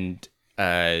 and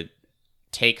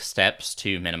take steps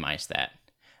to minimize that,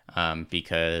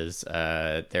 because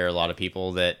there are a lot of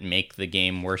people that make the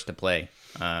game worse to play,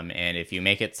 and if you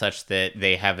make it such that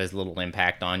they have as little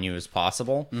impact on you as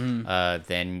possible,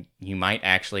 then you might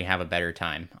actually have a better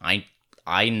time.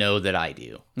 I know that I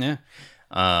do. Yeah.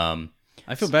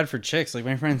 I feel bad for chicks. Like,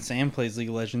 my friend Sam plays League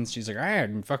of Legends. She's like, I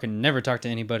fucking never talk to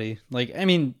anybody. Like, I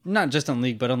mean, not just on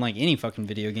League, but on like any fucking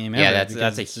video game ever. Yeah, because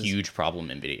that's a it's just- huge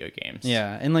problem in video games.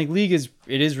 Yeah, and like League is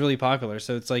really popular.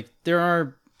 So it's like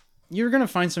you're gonna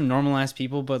find some normal ass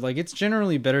people, but like it's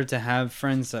generally better to have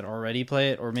friends that already play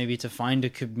it, or maybe to find a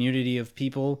community of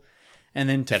people, and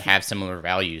then that have similar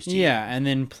values to you. yeah, and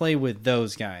then play with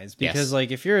those guys. Because Yes.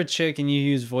 like if you're a chick and you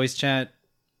use voice chat,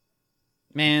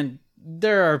 man,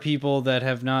 there are people that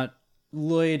have not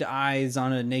laid eyes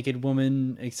on a naked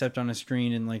woman except on a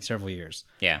screen in like several years.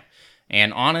 Yeah.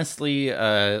 And honestly,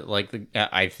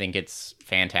 I think it's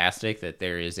fantastic that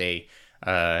there is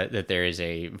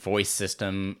a voice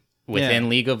system within Yeah.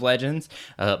 League of Legends.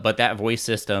 But that voice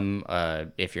system,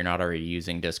 if you're not already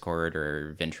using Discord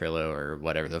or Ventrilo or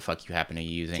whatever the fuck you happen to be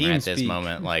using at this TeamSpeak.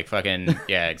 moment, like fucking,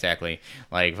 yeah, exactly.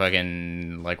 Like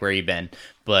fucking, like where you been?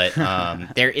 But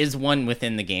there is one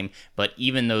within the game. But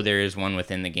even though there is one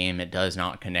within the game, it does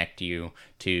not connect you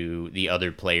to the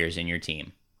other players in your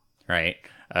team, right?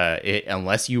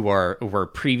 Unless you were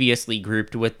previously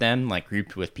grouped with them, like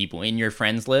grouped with people in your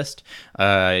friends list,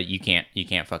 you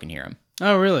can't fucking hear them.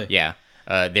 Oh, really? Yeah.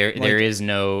 There is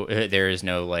no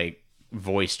like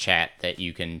voice chat that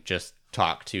you can just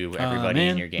talk to everybody in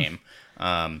man. your game.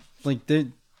 Like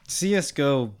the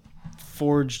CS:GO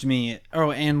forged me.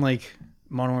 Oh, and like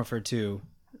Modern Warfare 2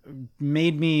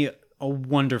 made me a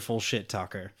wonderful shit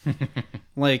talker.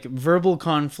 Like, verbal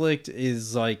conflict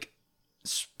is like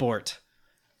sport.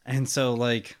 And so,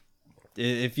 like,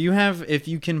 if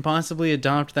you can possibly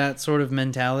adopt that sort of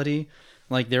mentality,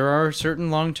 like, there are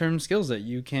certain long-term skills that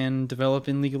you can develop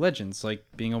in League of Legends, like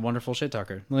being a wonderful shit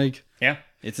talker. Like, Yeah.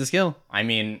 it's a skill. I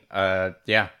mean,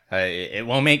 it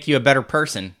won't make you a better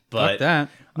person, but Fuck that.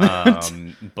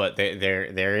 but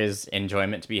there is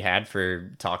enjoyment to be had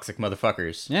for toxic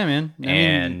motherfuckers. Yeah, man. I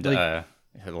mean, And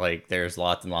like there's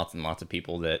lots and lots and lots of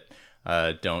people that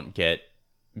don't get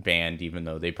banned even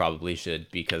though they probably should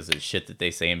because of shit that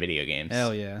they say in video games.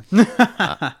 hell yeah.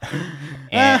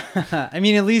 And I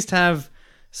mean, at least have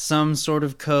some sort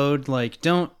of code. Like,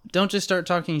 don't just start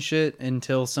talking shit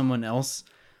until someone else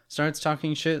starts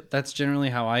talking shit. That's generally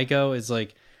how I go. Is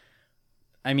like,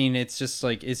 I mean, it's just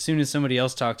like as soon as somebody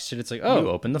else talks shit, it's like, you oh,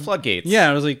 open the floodgates. yeah.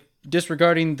 I was like,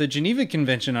 disregarding the Geneva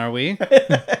Convention, are we?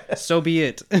 So be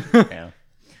it. Yeah.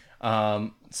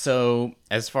 So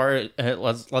as far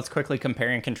let's quickly compare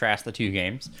and contrast the two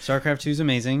games. StarCraft 2 is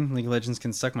amazing. League of Legends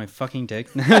can suck my fucking dick.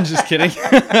 I'm just kidding.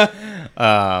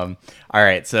 All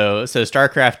right, so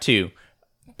StarCraft 2,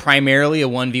 primarily a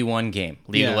 1v1 game.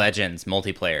 League of Yeah. Legends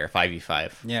multiplayer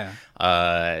 5v5. Yeah.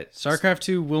 StarCraft StarCraft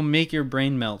 2 will make your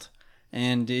brain melt.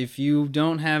 And if you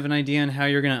don't have an idea on how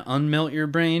you're going to unmelt your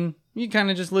brain, you kind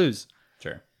of just lose.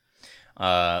 Sure.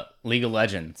 League of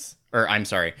Legends, or I'm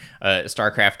sorry,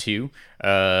 StarCraft 2.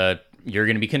 You're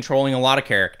going to be controlling a lot of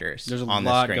characters. There's a on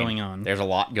lot the screen. going on. There's a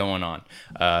lot going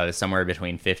on. Somewhere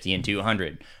between 50 and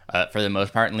 200. For the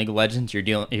most part in League of Legends,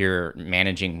 you're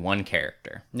managing one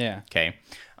character. Yeah. Okay.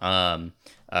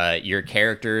 Your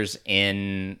characters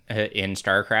in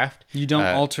StarCraft. You don't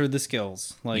alter the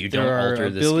skills. Like, you there don't are alter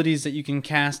the abilities that you can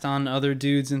cast on other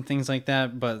dudes and things like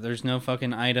that, but there's no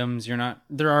fucking items.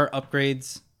 There are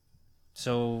upgrades.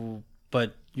 So,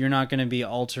 but you're not going to be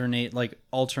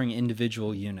altering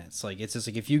individual units. Like, it's just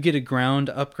like if you get a ground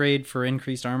upgrade for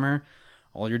increased armor,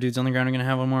 all your dudes on the ground are going to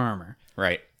have more armor.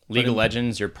 Right. League of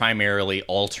Legends, you're primarily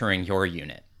altering your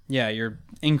unit. Yeah, you're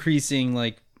increasing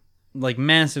like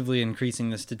massively increasing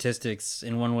the statistics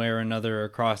in one way or another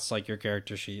across like your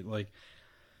character sheet. Like,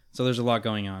 so there's a lot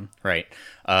going on. Right.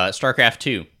 StarCraft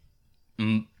 2,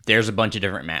 there's a bunch of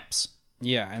different maps.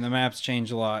 Yeah, and the maps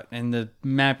change a lot, and the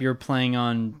map you're playing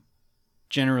on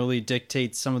generally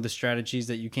dictates some of the strategies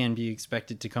that you can be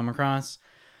expected to come across.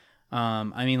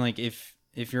 I mean, like, if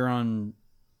you're on,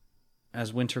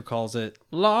 as Winter calls it,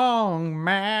 long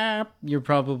map, you're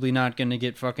probably not going to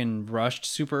get fucking rushed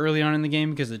super early on in the game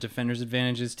because the defender's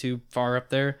advantage is too far up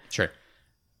there. Sure.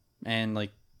 And,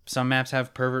 like, some maps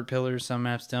have pervert pillars, some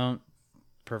maps don't.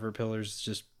 Pervert pillars,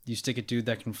 just, you stick a dude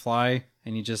that can fly,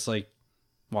 and he just, like,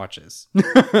 watches.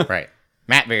 Right.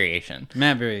 Map variation.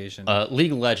 Map variation.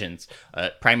 League of Legends.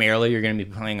 Primarily, you're going to be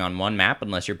playing on one map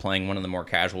unless you're playing one of the more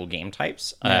casual game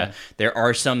types. Yeah. There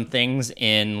are some things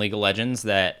in League of Legends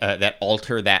that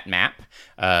alter that map.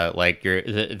 Like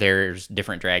there's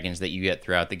different dragons that you get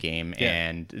throughout the game, Yeah.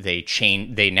 and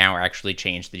they now actually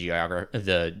change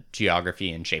the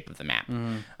geography and shape of the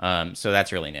map. So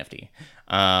that's really nifty.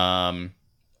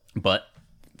 But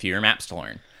fewer maps to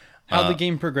learn. How the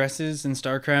game progresses in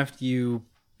StarCraft, you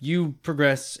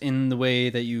progress in the way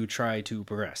that you try to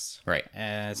progress. Right.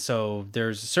 So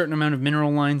there's a certain amount of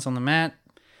mineral lines on the map,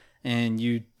 and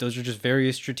those are just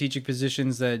various strategic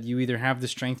positions that you either have the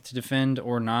strength to defend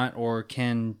or not, or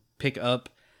can pick up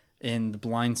in the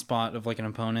blind spot of like an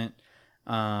opponent.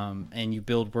 And you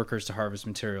build workers to harvest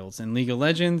materials. In League of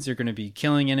Legends, you're going to be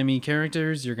killing enemy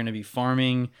characters. You're going to be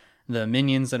farming the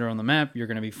minions that are on the map. You're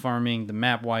going to be farming the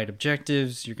map-wide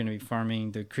objectives. You're going to be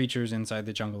farming the creatures inside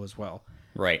the jungle as well.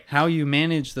 Right. How you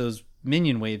manage those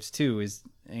minion waves too is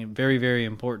very, very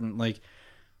important. Like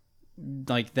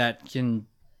that can,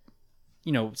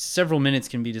 several minutes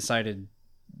can be decided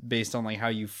based on like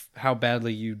how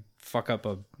badly you fuck up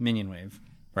a minion wave.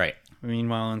 Right.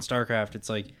 Meanwhile, in StarCraft, it's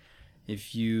like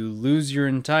if you lose your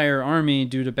entire army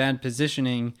due to bad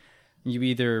positioning, you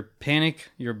either panic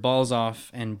your balls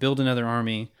off and build another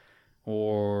army,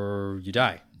 or you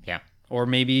die. Yeah. Or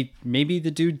maybe the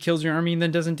dude kills your army and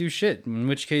then doesn't do shit, in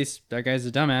which case that guy's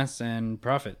a dumbass and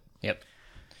profit. Yep.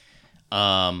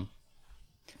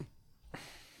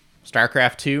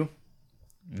 StarCraft 2,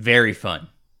 very fun.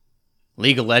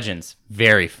 League of Legends,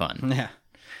 very fun.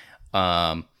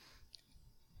 Yeah.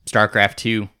 StarCraft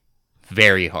 2,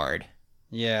 very hard.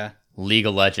 Yeah. League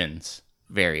of Legends,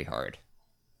 very hard.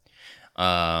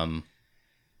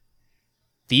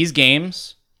 These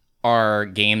games are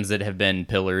games that have been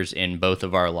pillars in both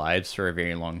of our lives for a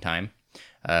very long time.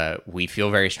 We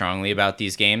feel very strongly about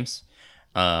these games.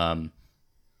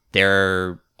 there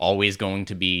are always going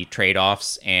to be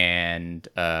trade-offs, and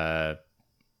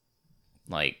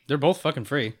like They're both fucking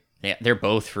free. yeah, they're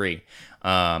both free.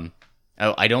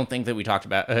 I don't think that we talked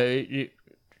about League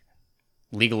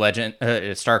of Legends,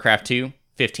 StarCraft 2,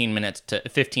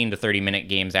 15 to 30 minute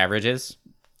games averages.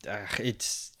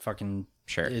 It's fucking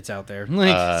Sure. It's out there.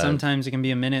 Like sometimes it can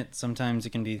be a minute, sometimes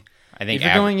it can be. I think if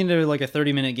you're going into like a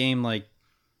 30-minute game, like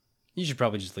you should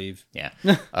probably just leave. Yeah.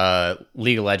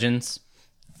 League of Legends,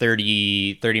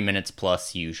 30 minutes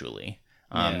plus usually.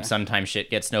 Yeah. Sometimes shit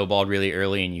gets snowballed really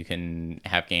early, and you can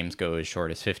have games go as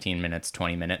short as 15 minutes,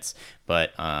 20 minutes,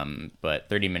 but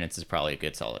 30 minutes is probably a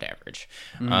good solid average.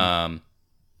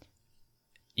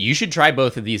 You should try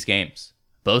both of these games.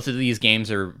 Both of these games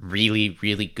are really,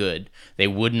 really good. They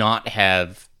would not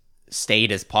have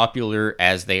stayed as popular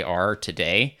as they are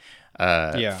today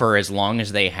for as long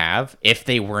as they have if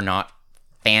they were not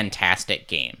fantastic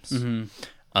games.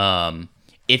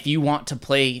 If you want to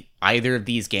play either of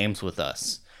these games with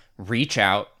us, reach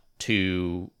out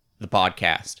to the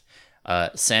podcast.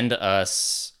 Send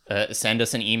us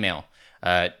an email.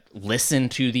 Listen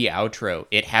to the outro.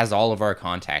 It has all of our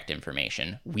contact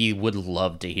information. We would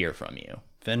love to hear from you.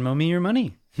 Venmo me your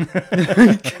money.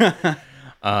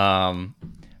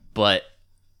 But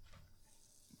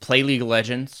play League of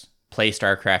Legends, play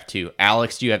StarCraft 2.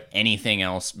 Alex, do you have anything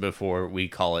else before we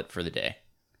call it for the day?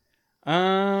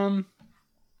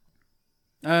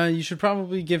 You should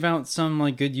probably give out some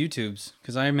like good YouTubes,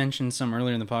 because I mentioned some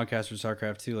earlier in the podcast for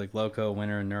StarCraft 2, like Loco,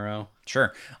 Winter, and Neuro.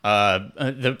 Sure.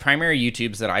 The primary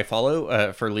YouTubes that I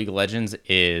follow for League of Legends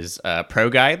is Pro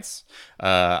Guides.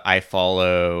 I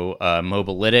follow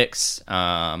Mobalytics.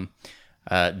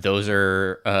 Those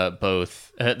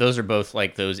are both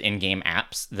like those in-game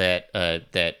apps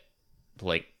that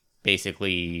like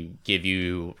basically give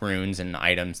you runes and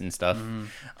items and stuff.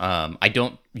 I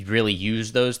don't really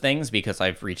use those things because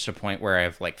I've reached a point where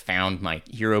I've like found my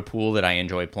hero pool that I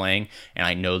enjoy playing, and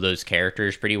I know those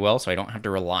characters pretty well, so I don't have to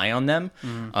rely on them.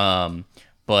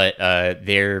 But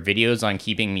their videos on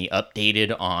keeping me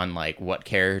updated on like what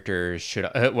characters should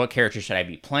I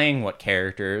be playing, what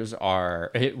characters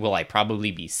will I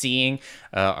probably be seeing,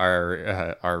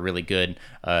 are really good.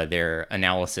 Their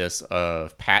analysis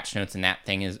of patch notes and that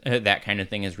kind of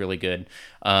thing is really good.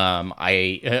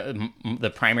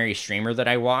 The primary streamer that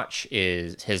I watch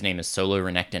his name is Solo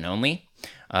Renekton Only.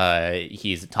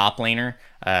 He's a top laner.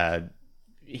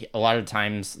 A lot of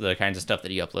times the kinds of stuff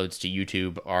that he uploads to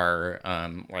YouTube are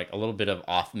like a little bit of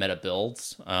off meta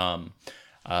builds.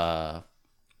 But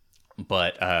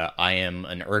I am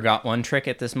an Urgot one trick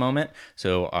at this moment,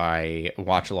 so I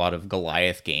watch a lot of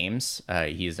Goliath games.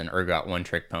 He's an Urgot one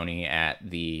trick pony at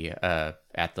the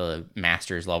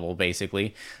Masters level,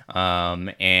 basically. The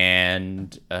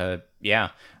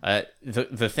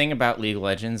thing about League of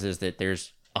Legends is that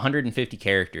there's 150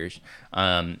 characters.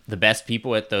 The best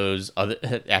people at those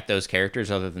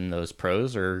characters, other than those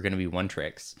pros, are going to be one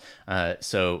tricks.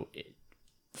 So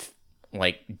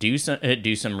like do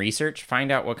some research,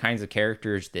 find out what kinds of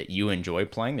characters that you enjoy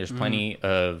playing. There's plenty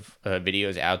of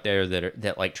videos out there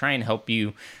that like try and help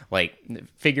you like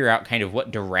figure out kind of what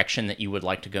direction that you would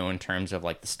like to go in terms of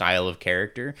like the style of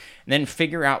character, and then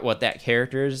figure out what that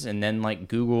character is, and then like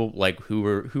Google like who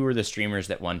are the streamers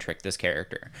that one trick this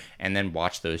character, and then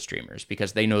watch those streamers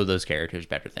because they know those characters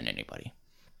better than anybody.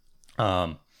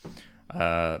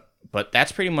 But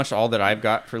that's pretty much all that I've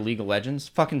got for League of Legends.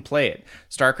 Fucking play it.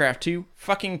 StarCraft 2,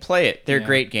 fucking play it. They're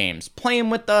great games. Play them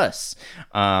with us.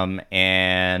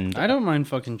 And I don't mind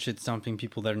fucking shit stomping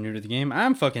people that are new to the game.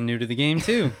 I'm fucking new to the game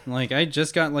too. Like I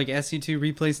just got like SC2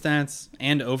 replay stats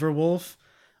and Overwolf.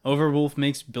 Overwolf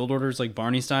makes build orders like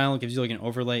Barney style. It gives you like an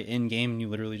overlay in game, and you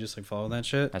literally just like follow that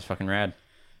shit. That's fucking rad.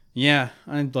 Yeah,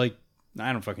 I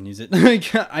don't fucking use it.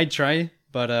 Like I try,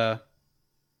 but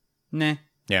nah.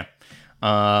 Yeah.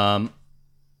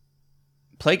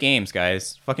 Play games,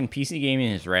 guys. Fucking PC gaming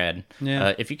is rad.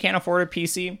 Yeah. If you can't afford a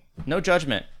PC, no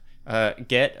judgment.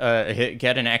 Get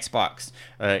an Xbox.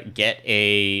 Get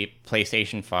a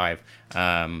PlayStation 5.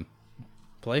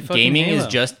 Play fucking gaming Halo. is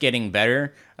just getting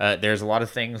better. There's a lot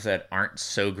of things that aren't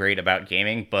so great about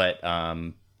gaming, but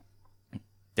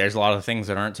there's a lot of things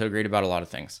that aren't so great about a lot of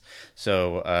things.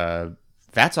 So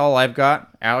that's all I've got.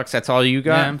 Alex, that's all you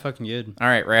got? Yeah, I'm fucking good. All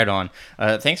right, right on.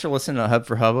 Thanks for listening to Hub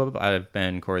for Hubbub. I've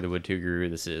been Corey the Wood 2 Guru.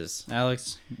 This is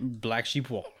Alex, Black Sheep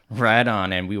Wall. Right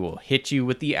on, and we will hit you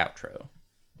with the outro.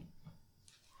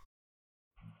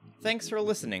 Thanks for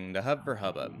listening to Hub for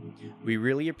Hubbub. We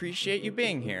really appreciate you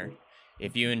being here.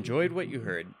 If you enjoyed what you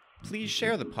heard, please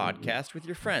share the podcast with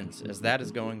your friends, as that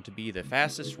is going to be the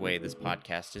fastest way this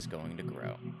podcast is going to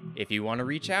grow. If you want to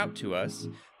reach out to us,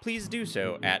 please do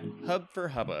so at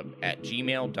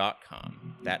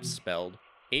hubforhubbub@gmail.com. That's spelled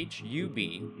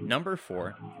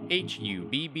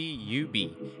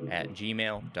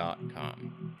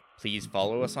HUB4HUBBUB@gmail.com. Please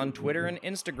follow us on Twitter and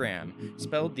Instagram,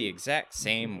 spelled the exact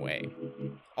same way.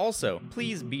 Also,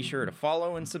 please be sure to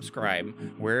follow and subscribe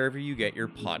wherever you get your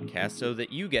podcasts so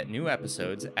that you get new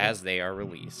episodes as they are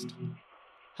released.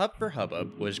 Hub for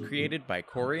Hubbub was created by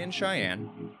Corey and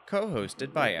Cheyenne,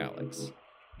 co-hosted by Alex.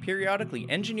 Periodically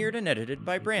engineered and edited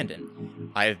by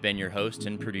Brandon. I have been your host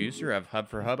and producer of Hub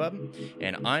for Hubbub,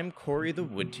 and I'm Corey the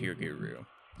Wood Tier Guru.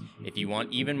 If you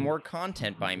want even more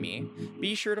content by me,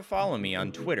 be sure to follow me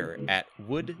on Twitter at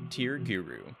Wood Tier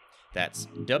Guru. That's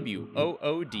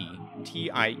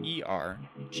WOODTIERGURU.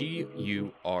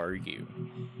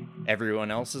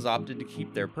 Everyone else has opted to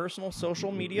keep their personal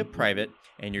social media private,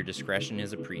 and your discretion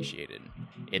is appreciated.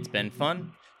 It's been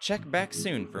fun. Check back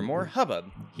soon for more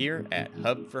hubbub here at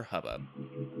Hub for Hubbub.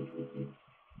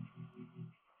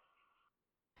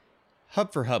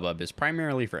 Hub for Hubbub is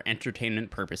primarily for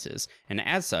entertainment purposes, and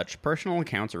as such, personal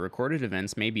accounts or recorded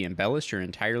events may be embellished or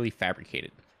entirely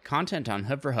fabricated. Content on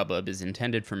Hub for Hubbub is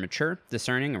intended for mature,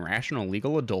 discerning, and rational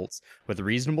legal adults with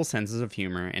reasonable senses of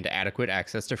humor and adequate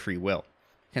access to free will.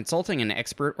 Consulting an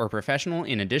expert or professional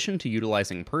in addition to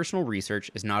utilizing personal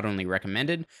research is not only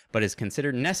recommended, but is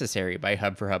considered necessary by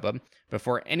Hub for Hubbub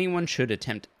before anyone should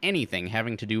attempt anything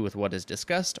having to do with what is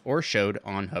discussed or showed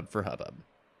on Hub for Hubbub.